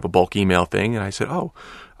kind of a bulk email thing, and I said, oh,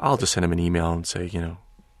 I'll just send him an email and say,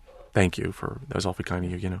 thank you that was awfully kind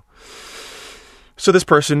of you, So this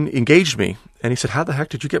person engaged me, and he said, how the heck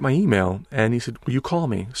did you get my email? And he said, will you call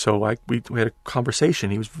me? So we had a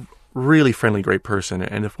conversation. He was a really friendly, great person,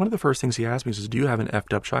 and one of the first things he asked me is, do you have an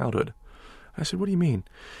effed up childhood? I said, what do you mean?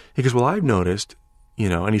 He goes, well, I've noticed,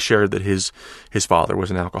 and he shared that his father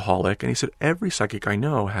was an alcoholic, and he said, every psychic I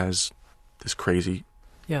know has this crazy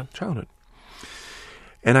childhood.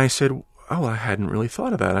 And I said, oh, I hadn't really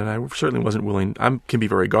thought of that, and I certainly wasn't willing. I can be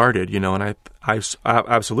very guarded, and I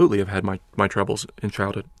absolutely have had my troubles in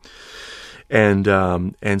childhood. And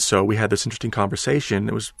so we had this interesting conversation.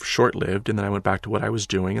 It was short-lived, and then I went back to what I was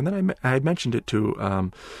doing, and then I had mentioned it to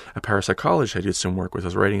a parapsychologist I did some work with. I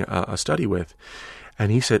was writing a study with,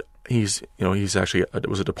 and he said he's actually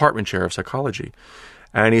was a department chair of psychology.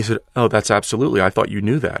 And he said, oh, that's absolutely, I thought you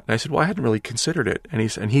knew that. And I said, well, I hadn't really considered it.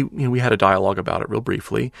 And we had a dialogue about it real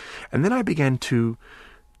briefly. And then I began to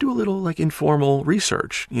do a little informal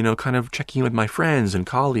research, kind of checking in with my friends and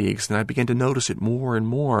colleagues. And I began to notice it more and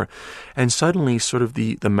more. And suddenly sort of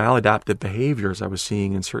the maladaptive behaviors I was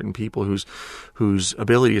seeing in certain people whose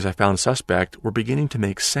abilities I found suspect were beginning to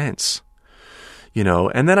make sense.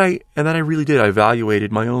 And then I really did. I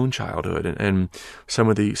evaluated my own childhood and some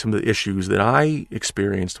of the issues that I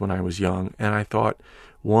experienced when I was young, and I thought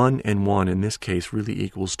 1 and 1 in this case really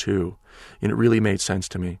equals 2, and it really made sense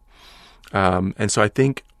to me. And so I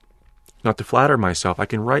think not to flatter myself, I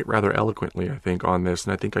can write rather eloquently, I think, on this,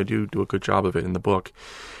 and I think I do a good job of it in the book.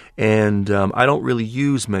 And I don't really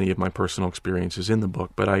use many of my personal experiences in the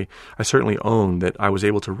book, but I certainly own that I was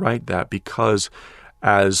able to write that because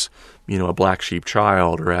as, a black sheep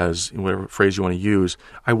child, or as whatever phrase you want to use,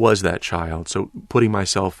 I was that child. So putting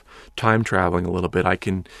myself time traveling a little bit, I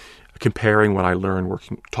can comparing what I learned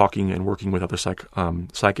talking and working with other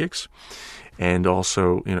psychics, and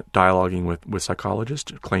also dialoguing with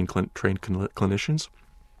psychologists, trained clinicians.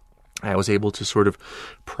 I was able to sort of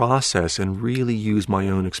process and really use my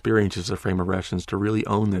own experiences as a frame of reference to really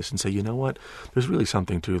own this and say, you know what, there's really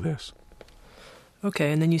something to this.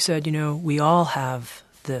 Okay, and then you said, we all have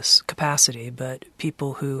this capacity, but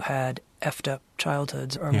people who had effed up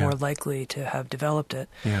childhoods are more likely to have developed it.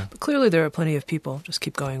 Yeah. But clearly there are plenty of people, just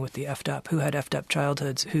keep going with the effed up, who had effed up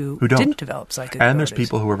childhoods who didn't develop psychic abilities. And there's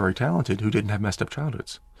people who are very talented who didn't have messed up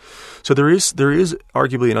childhoods. So there is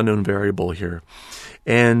arguably an unknown variable here.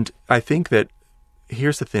 And I think that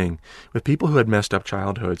here's the thing. With people who had messed up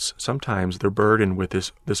childhoods, sometimes they're burdened with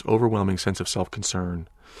this overwhelming sense of self-concern.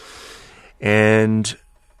 And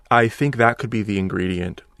I think that could be the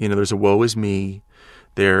ingredient. There's a woe is me.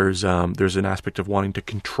 There's an aspect of wanting to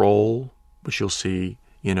control, which you'll see,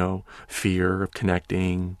 fear of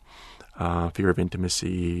connecting, fear of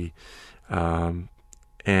intimacy,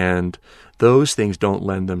 and those things don't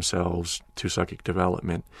lend themselves to psychic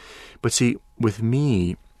development. But see, with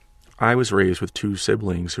me, I was raised with two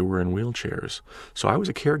siblings who were in wheelchairs, so I was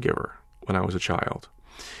a caregiver when I was a child.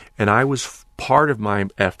 And I was part of my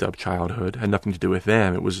effed up childhood, had nothing to do with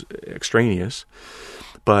them. It was extraneous.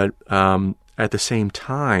 But at the same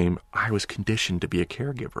time, I was conditioned to be a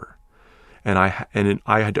caregiver. And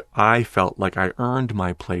I felt like I earned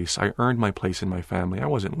my place. I earned my place in my family. I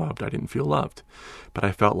wasn't loved. I didn't feel loved. But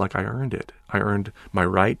I felt like I earned it. I earned my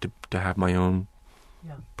right to have my own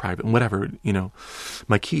private, whatever,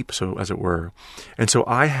 my keep, so as it were. And so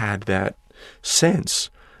I had that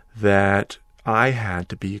sense that I had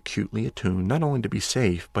to be acutely attuned, not only to be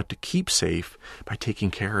safe, but to keep safe by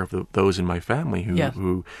taking care of those in my family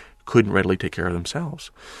who couldn't readily take care of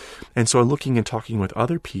themselves. And so looking and talking with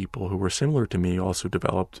other people who were similar to me, also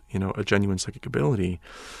developed, a genuine psychic ability,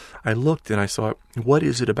 I looked and I thought, what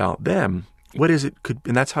is it about them? What is it?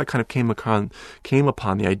 And that's how I kind of came upon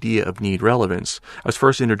the idea of need relevance. I was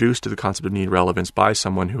first introduced to the concept of need relevance by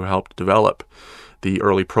someone who helped develop the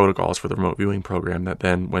early protocols for the remote viewing program that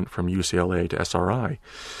then went from UCLA to SRI.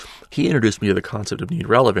 He introduced me to the concept of need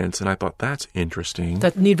relevance, and I thought, that's interesting.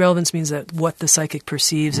 That need relevance means that what the psychic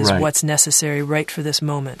perceives is what's necessary right for this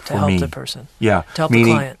moment to help the person. Yeah. To help Meaning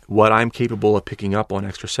the client. What I'm capable of picking up on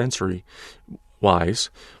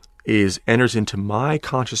extrasensory-wise enters into my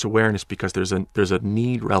conscious awareness because there's a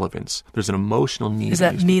need relevance. There's an emotional need. Is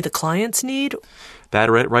that me, the client's need? That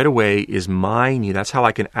right away is my need. That's how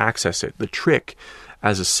I can access it. The trick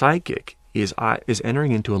as a psychic is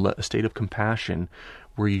entering into a state of compassion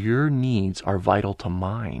where your needs are vital to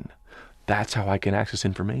mine. That's how I can access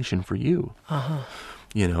information for you.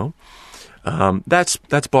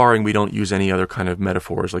 That's barring we don't use any other kind of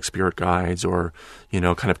metaphors like spirit guides or,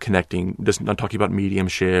 kind of connecting, just not talking about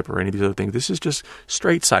mediumship or any of these other things. This is just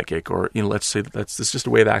straight psychic, or, let's say this is just a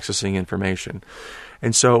way of accessing information.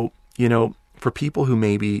 And so, for people who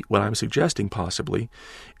maybe, what I'm suggesting possibly,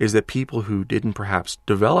 is that people who didn't perhaps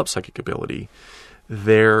develop psychic ability,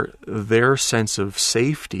 their sense of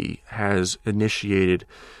safety has initiated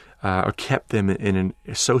or kept them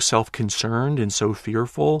so self-concerned and so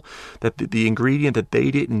fearful that the ingredient that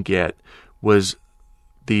they didn't get was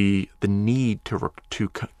the need to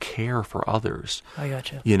care for others. I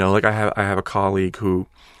gotcha. Like I have a colleague who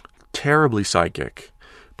terribly psychic,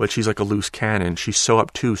 but she's like a loose cannon. She's so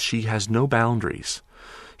obtuse. She has no boundaries.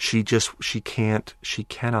 She's not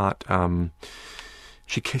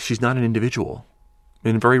an individual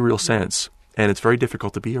in a very real sense. And it's very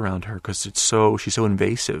difficult to be around her because she's so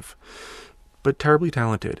invasive, but terribly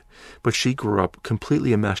talented. But she grew up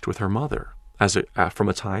completely enmeshed with her mother. From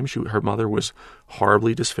a time her mother was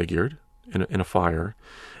horribly disfigured in a fire,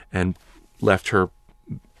 and left her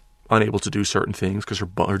unable to do certain things because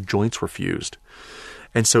her joints were fused.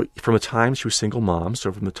 And so, from a time she was single mom,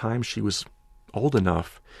 so from the time she was old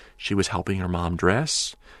enough, she was helping her mom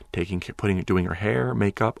dress, doing her hair,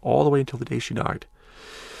 makeup, all the way until the day she died.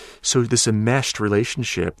 So this enmeshed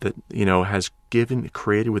relationship that, has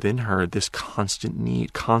created within her this constant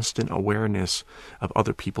need, constant awareness of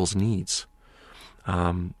other people's needs,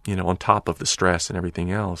 on top of the stress and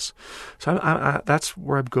everything else. So that's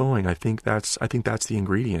where I'm going. I think that's the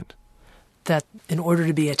ingredient. that in order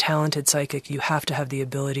to be a talented psychic, you have to have the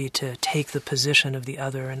ability to take the position of the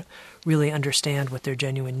other and really understand what their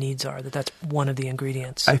genuine needs are, that's one of the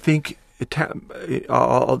ingredients. I think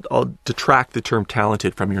I'll detract the term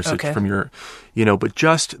talented from your, Okay. but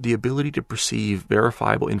just the ability to perceive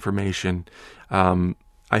verifiable information.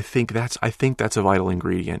 I think that's a vital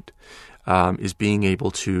ingredient. Is being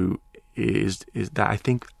able to is that I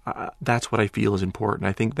think that's what I feel is important.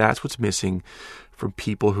 I think that's what's missing from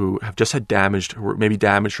people who have just had damaged, who were maybe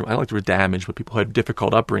damaged from, I don't like the word damage, but people who had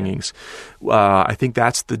difficult upbringings. I think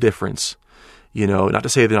that's the difference. Not to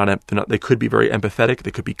say they're not, they could be very empathetic,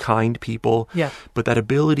 they could be kind people, but that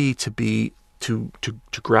ability to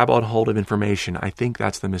grab on hold of information, I think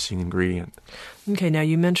that's the missing ingredient. Okay, now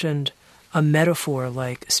you mentioned a metaphor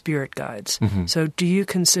like spirit guides. Mm-hmm. So do you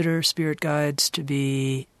consider spirit guides to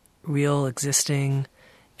be real existing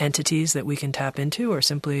entities that we can tap into, or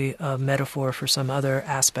simply a metaphor for some other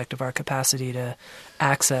aspect of our capacity to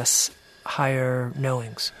access higher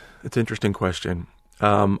knowings? It's an interesting question.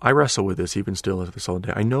 I wrestle with this even still this all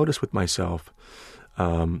day. I notice with myself,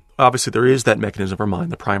 obviously there is that mechanism of our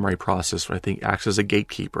mind, the primary process, I think acts as a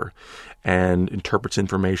gatekeeper and interprets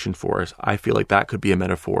information for us. I feel like that could be a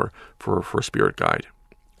metaphor for a spirit guide.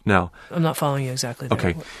 Now, I'm not following you exactly there.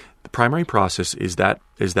 Okay. The primary process is that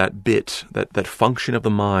bit, that function of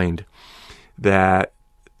the mind that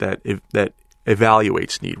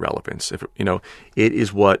evaluates need relevance. If it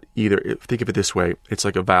is what think of it this way, it's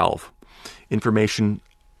like a valve. Information,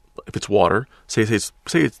 if it's water,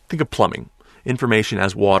 think of plumbing. Information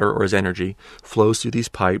as water or as energy flows through these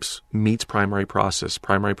pipes, meets primary process.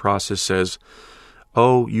 Primary process says,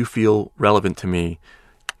 "Oh, you feel relevant to me.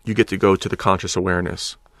 You get to go to the conscious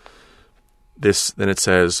awareness." Then it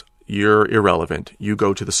says, "You're irrelevant. You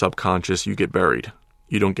go to the subconscious. You get buried.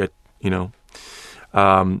 You don't get,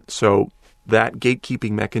 So that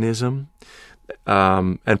gatekeeping mechanism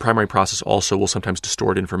and primary process also will sometimes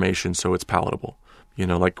distort information so it's palatable.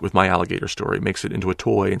 Like with my alligator story, it makes it into a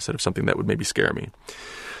toy instead of something that would maybe scare me.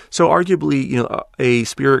 So arguably, a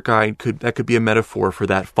spirit guide could be a metaphor for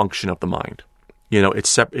that function of the mind.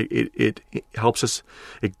 It helps us.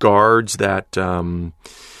 It guards that.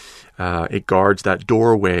 It guards that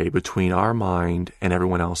doorway between our mind and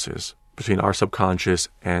everyone else's, between our subconscious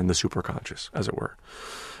and the superconscious, as it were.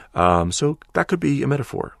 So that could be a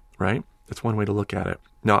metaphor, right? That's one way to look at it.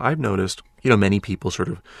 Now, I've noticed, many people sort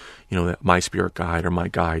of, that my spirit guide or my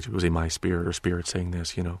guide was a my spirit or spirit saying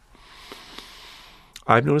this,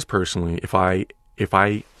 I've noticed personally, if I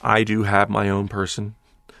do have my own person,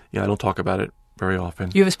 I don't talk about it very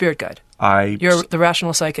often. You have a spirit guide. The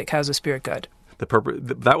rational psychic has a spirit guide.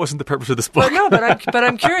 That wasn't the purpose of this book. But no, but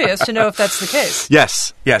I'm curious to know if that's the case.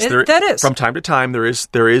 Yes. That is. From time to time, there is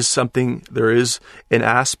an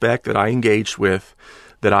aspect that I engaged with,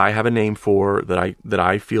 that I have a name for, that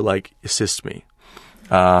I feel like assists me.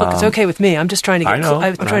 Look, it's okay with me. I'm just trying to get.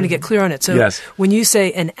 I'm trying to get clear on it. So, yes. When you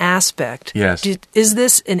say an aspect, yes. Is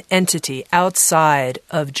this an entity outside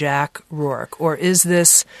of Jack Rourke, or is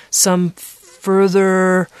this some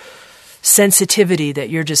further sensitivity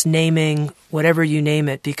that you're just naming whatever you name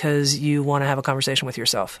it because you want to have a conversation with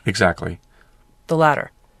yourself? Exactly. The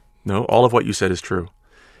latter. No, all of what you said is true,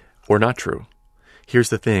 or not true. Here's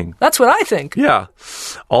the thing. That's what I think. Yeah.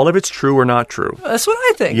 All of it's true or not true. That's what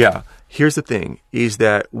I think. Yeah. Here's the thing, is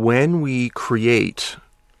that when we create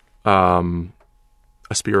a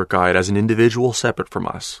spirit guide as an individual separate from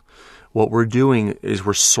us, what we're doing is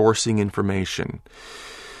we're sourcing information.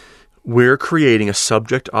 We're creating a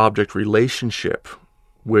subject-object relationship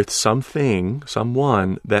with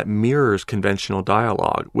someone that mirrors conventional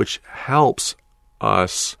dialogue, which helps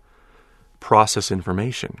us process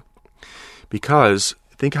information. Because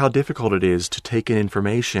think how difficult it is to take in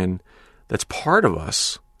information that's part of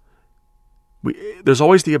us. There's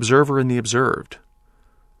always the observer and the observed.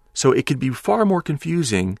 So it could be far more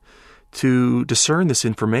confusing to discern this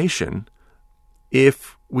information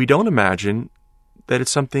if we don't imagine that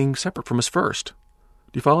it's something separate from us first.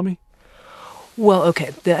 Do you follow me? Well,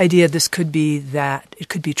 okay. The idea this could be that. It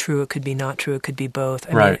could be true. It could be not true. It could be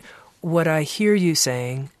both. I mean, what I hear you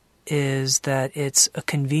saying is that it's a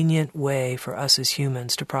convenient way for us as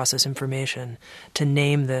humans to process information, to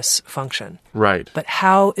name this function. Right. But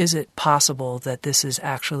how is it possible that this is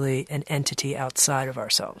actually an entity outside of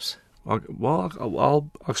ourselves? I'll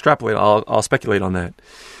extrapolate. I'll speculate on that.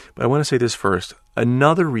 But I want to say this first.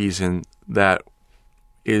 Another reason that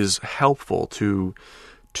is helpful to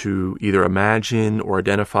either imagine or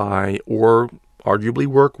identify or arguably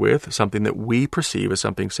work with something that we perceive as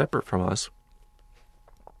something separate from us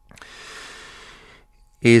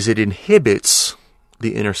is it inhibits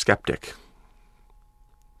the inner skeptic.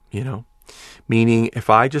 Meaning, if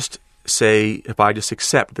I just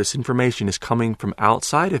accept this information is coming from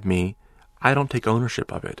outside of me, I don't take ownership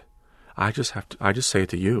of it. I just say it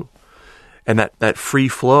to you. And that free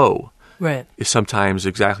flow Right. is sometimes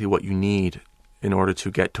exactly what you need in order to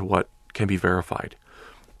get to what can be verified.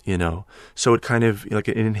 So it kind of it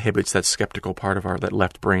inhibits that skeptical part of that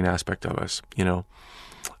left brain aspect of us.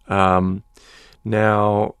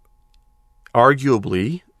 Now,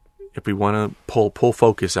 arguably, if we want to pull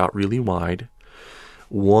focus out really wide,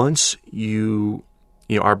 once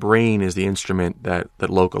our brain is the instrument that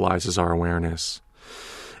localizes our awareness,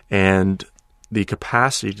 and the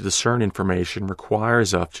capacity to discern information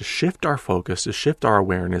requires us to shift our focus, to shift our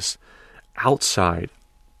awareness outside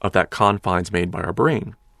of that confines made by our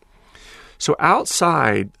brain. So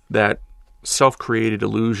outside that self-created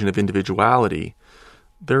illusion of individuality,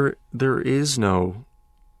 there is no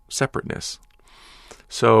separateness.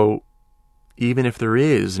 So even if there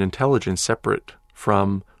is an intelligence separate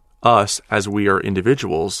from us as we are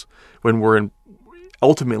individuals,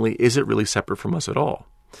 ultimately, is it really separate from us at all?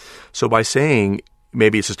 So by saying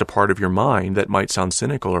maybe it's just a part of your mind, that might sound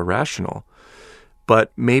cynical or rational,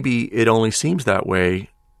 but maybe it only seems that way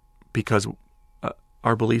because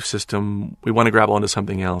our belief system, we want to grab onto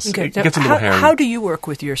something else. Okay. It gets a little hairy. How do you work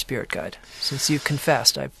with your spirit guide? Since you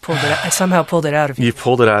confessed, I somehow pulled it out of you. You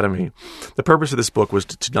pulled it out of me. The purpose of this book was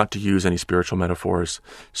not to use any spiritual metaphors,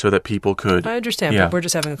 so that people could. I understand, but we're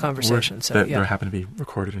just having a conversation. So they happen to be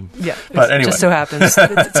recorded. But anyway, it just so happens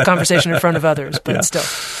it's a conversation in front of others, but still.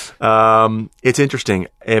 It's interesting.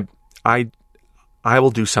 I will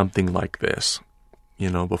do something like this.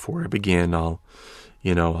 Before I begin, I'll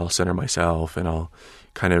center myself and I'll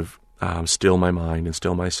kind of still my mind and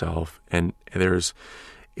still myself. And it's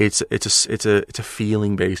a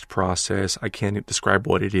feeling based process. I can't describe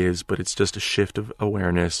what it is, but it's just a shift of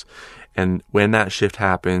awareness. And when that shift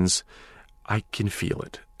happens, I can feel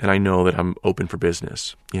it, and I know that I'm open for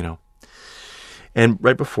business. And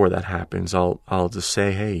right before that happens, I'll just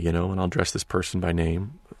say, hey, and I'll address this person by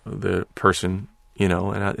name, the person,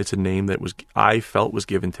 and it's a name that I felt was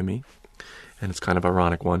given to me. And it's kind of an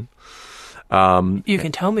ironic one. You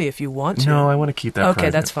can tell me if you want to. No, I want to keep that private. Okay,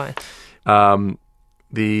 that's fine.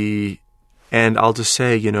 And I'll just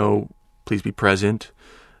say, please be present,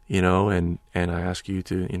 and I ask you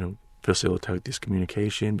to, facilitate this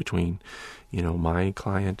communication between, my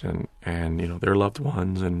client and their loved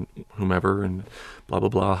ones and whomever and blah, blah,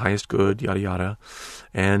 blah, highest good, yada, yada.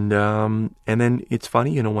 And then it's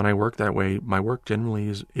funny, when I work that way, my work generally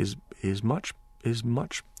is much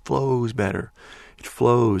flows better. It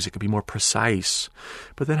flows. It can be more precise.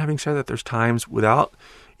 But then having said that, there's times without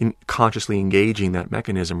consciously engaging that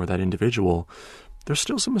mechanism or that individual, there's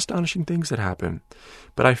still some astonishing things that happen.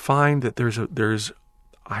 But I find that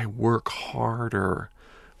I work harder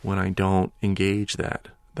when I don't engage that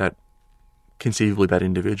conceivably that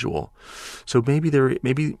individual. So maybe there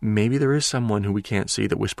is someone who we can't see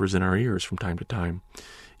that whispers in our ears from time to time.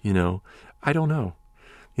 I don't know.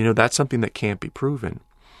 That's something that can't be proven.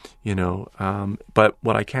 But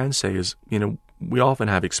what I can say is, we often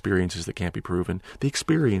have experiences that can't be proven. The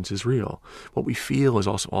experience is real. What we feel is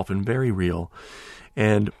also often very real.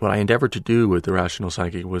 And what I endeavored to do with the Rational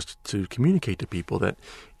Psychic was to communicate to people that,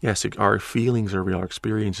 yes, our feelings are real, our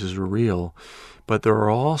experiences are real, but there are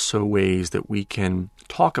also ways that we can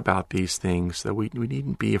talk about these things, that we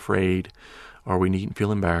needn't be afraid, or we needn't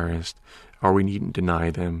feel embarrassed, or we needn't deny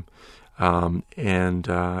them. And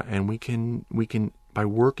we can by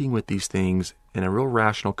working with these things in a real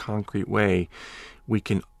rational, concrete way, we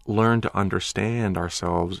can learn to understand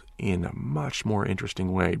ourselves in a much more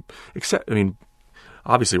interesting way.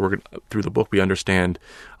 Obviously, through the book, we understand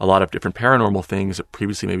a lot of different paranormal things that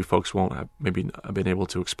previously maybe folks won't have been able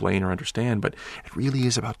to explain or understand. But it really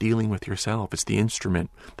is about dealing with yourself. It's the instrument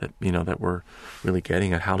that that we're really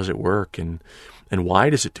getting at. How does it work, and why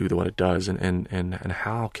does it do what it does, and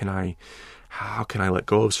how can I let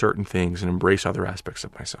go of certain things and embrace other aspects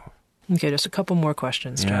of myself? Okay, just a couple more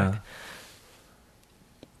questions, Jack.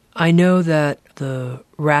 I know that the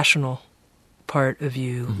rational part of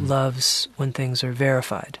you loves when things are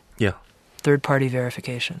verified. Yeah. Third-party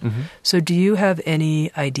verification. So do you have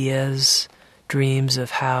any ideas, dreams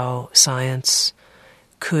of how science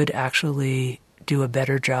could actually do a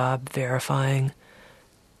better job verifying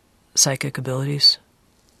psychic abilities?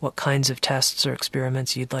 What kinds of tests or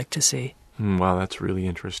experiments you'd like to see? Wow, that's really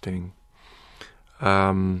interesting.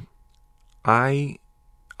 I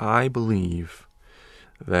believe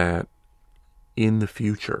that in the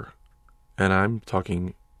future, and I'm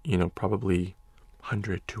talking, probably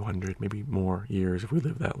 100, 200, maybe more years if we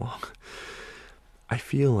live that long, I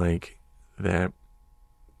feel like that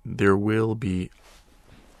there will be,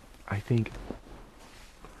 I think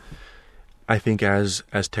as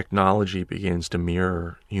technology begins to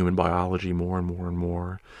mirror human biology more and more and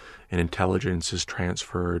more, and intelligence is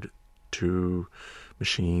transferred to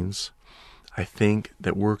machines, I think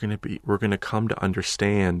that we're going to come to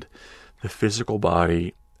understand the physical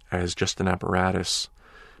body as just an apparatus,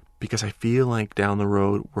 because I feel like down the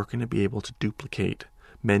road we're going to be able to duplicate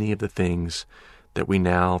many of the things that we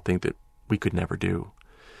now think that we could never do.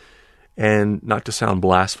 And not to sound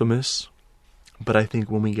blasphemous, but I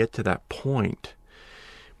think when we get to that point,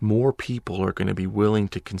 more people are going to be willing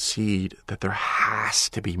to concede that there has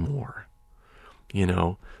to be more.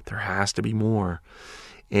 There has to be more.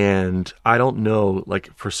 And I don't know,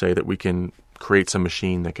 like, per se, that we can create some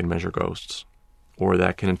machine that can measure ghosts, or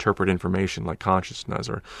that can interpret information like consciousness,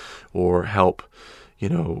 or help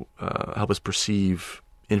us perceive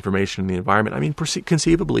information in the environment. I mean,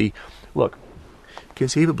 conceivably,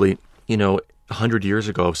 100 years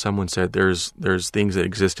ago, if someone said there's things that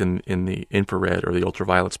exist in the infrared or the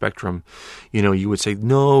ultraviolet spectrum, you would say,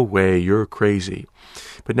 no way, you're crazy.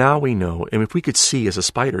 But now we know, and if we could see as a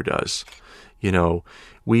spider does,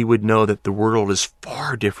 we would know that the world is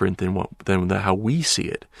far different than how we see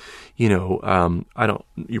it. You're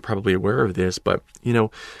probably aware of this, but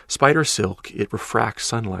spider silk, it refracts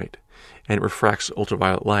sunlight and it refracts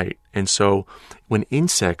ultraviolet light. And so when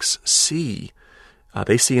insects see,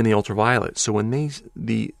 they see in the ultraviolet. So when they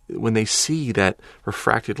see that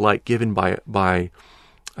refracted light given off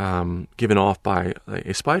by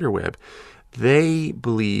a spider web, they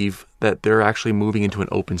believe that they're actually moving into an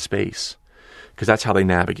open space, because that's how they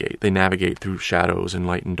navigate. They navigate through shadows and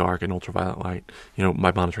light and dark and ultraviolet light,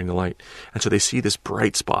 by monitoring the light. And so they see this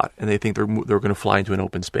bright spot, and they think they're going to fly into an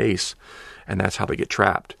open space, and that's how they get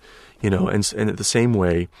trapped. And the same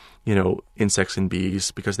way, insects and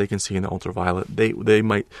bees, because they can see in the ultraviolet,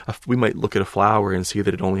 we might look at a flower and see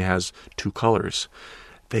that it only has 2 colors.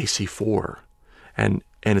 They see 4, and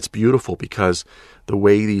it's beautiful because the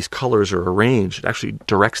way these colors are arranged, it actually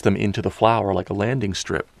directs them into the flower like a landing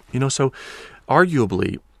strip. So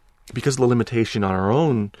arguably, because of the limitation on our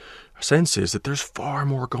own senses, that there's far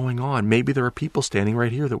more going on. Maybe there are people standing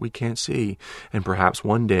right here that we can't see, and perhaps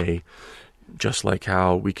one day, just like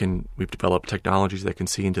how we've developed technologies that can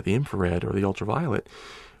see into the infrared or the ultraviolet,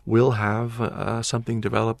 we'll have something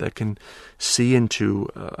developed that can see into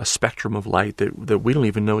a spectrum of light that we don't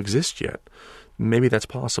even know exists yet. Maybe that's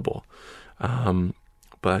possible,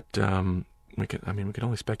 but we can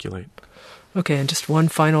only speculate. Okay, and just one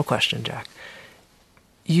final question, Jack.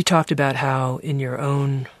 You talked about how in your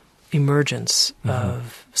own emergence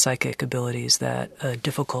of psychic abilities that a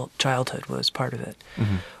difficult childhood was part of it.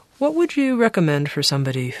 Mm-hmm. What would you recommend for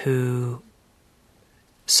somebody who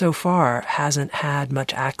so far hasn't had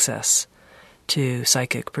much access to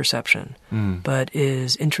psychic perception, but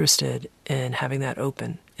is interested in having that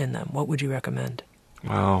open in them? What would you recommend?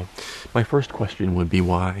 Wow. My first question would be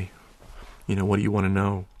why? What do you want to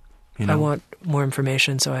know? I want more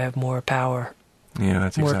information so I have more power. Yeah,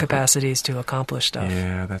 that's more exactly. capacities to accomplish stuff.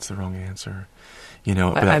 Yeah, that's the wrong answer.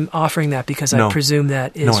 I'm offering that because I presume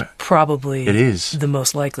that is probably it is. The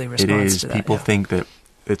most likely response to that. People think that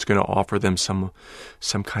it's going to offer them some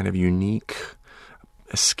kind of unique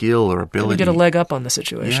skill or ability. You get a leg up on the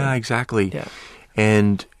situation. Yeah, exactly. Yeah.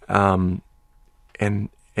 And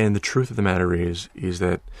the truth of the matter is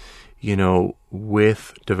that,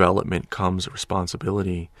 with development comes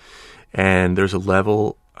responsibility, and there's a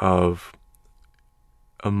level of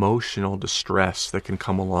emotional distress that can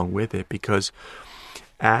come along with it, because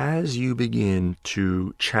as you begin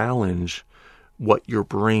to challenge what your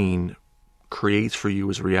brain creates for you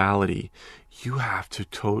as reality, you have to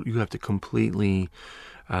completely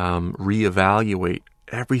reevaluate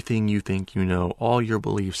everything you think you know, all your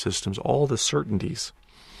belief systems, all the certainties,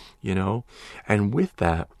 and with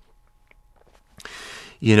that,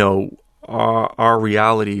 our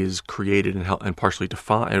reality is created and partially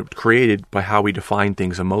created by how we define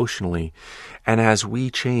things emotionally. And as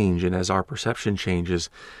we change and as our perception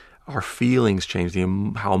changes, our feelings change.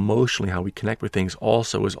 How we connect with things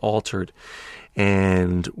also is altered.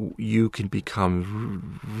 And you can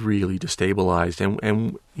become really destabilized.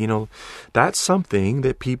 And that's something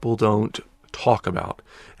that people don't talk about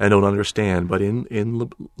and don't understand. But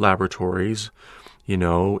in laboratories,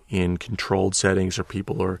 in controlled settings, or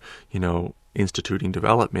people are, instituting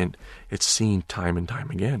development, it's seen time and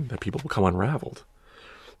time again that people become unraveled.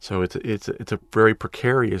 So it's a very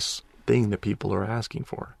precarious thing that people are asking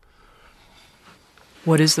for.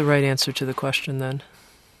 What is the right answer to the question then?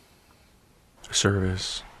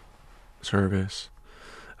 Service.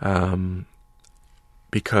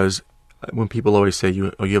 Because when people always say,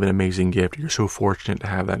 you have an amazing gift, you're so fortunate to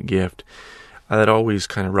have that gift, that always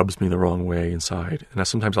kind of rubs me the wrong way inside. And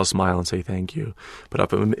sometimes I'll smile and say thank you. But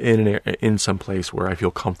if I'm in some place where I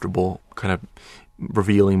feel comfortable kind of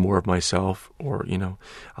revealing more of myself, or,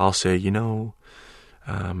 I'll say, it's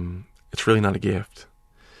really not a gift.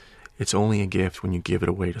 It's only a gift when you give it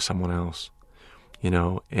away to someone else.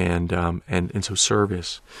 And so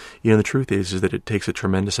service, the truth is that it takes a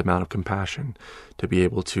tremendous amount of compassion to be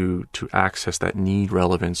able to access that need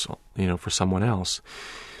relevance, for someone else.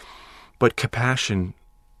 But compassion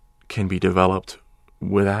can be developed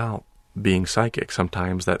without being psychic.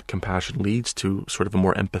 Sometimes that compassion leads to sort of a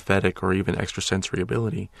more empathetic or even extrasensory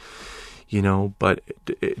ability, but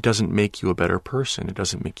it doesn't make you a better person. It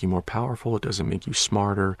doesn't make you more powerful. It doesn't make you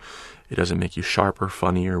smarter. It doesn't make you sharper,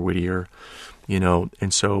 funnier, wittier,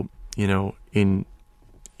 and so, in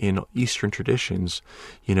Eastern traditions,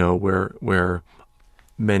 where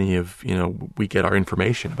many of, we get our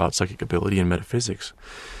information about psychic ability and metaphysics,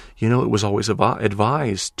 it was always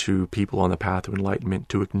advised to people on the path of enlightenment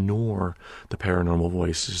to ignore the paranormal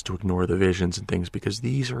voices, to ignore the visions and things, because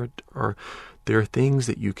these are things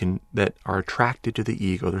that are attracted to the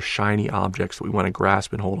ego. They're shiny objects that we want to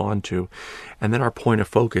grasp and hold on to. And then our point of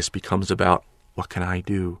focus becomes about, what can I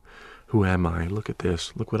do? Who am I? Look at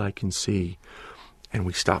this. Look what I can see. And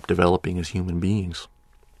we stop developing as human beings.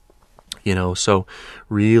 So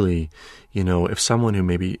really, if someone who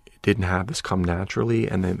maybe didn't have this come naturally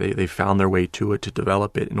and they found their way to it, to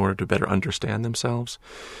develop it in order to better understand themselves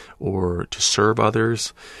or to serve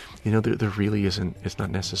others, there really it's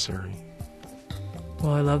not necessary.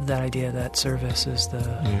 Well, I love that idea that service is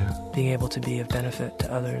being able to be of benefit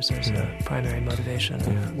to others as a primary motivation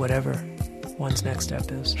of whatever one's next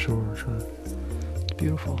step is. Sure. It's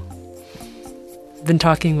beautiful. I've been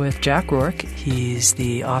talking with Jack Rourke. He's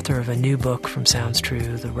the author of a new book from Sounds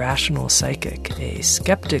True, The Rational Psychic, a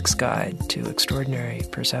skeptic's guide to extraordinary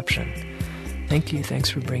perception. Thank you.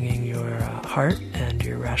 Thanks for bringing your heart and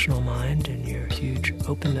your rational mind and your huge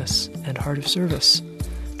openness and heart of service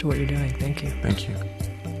to what you're doing. Thank you. Thank you.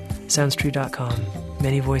 SoundsTrue.com.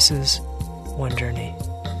 Many voices, one journey.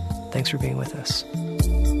 Thanks for being with us.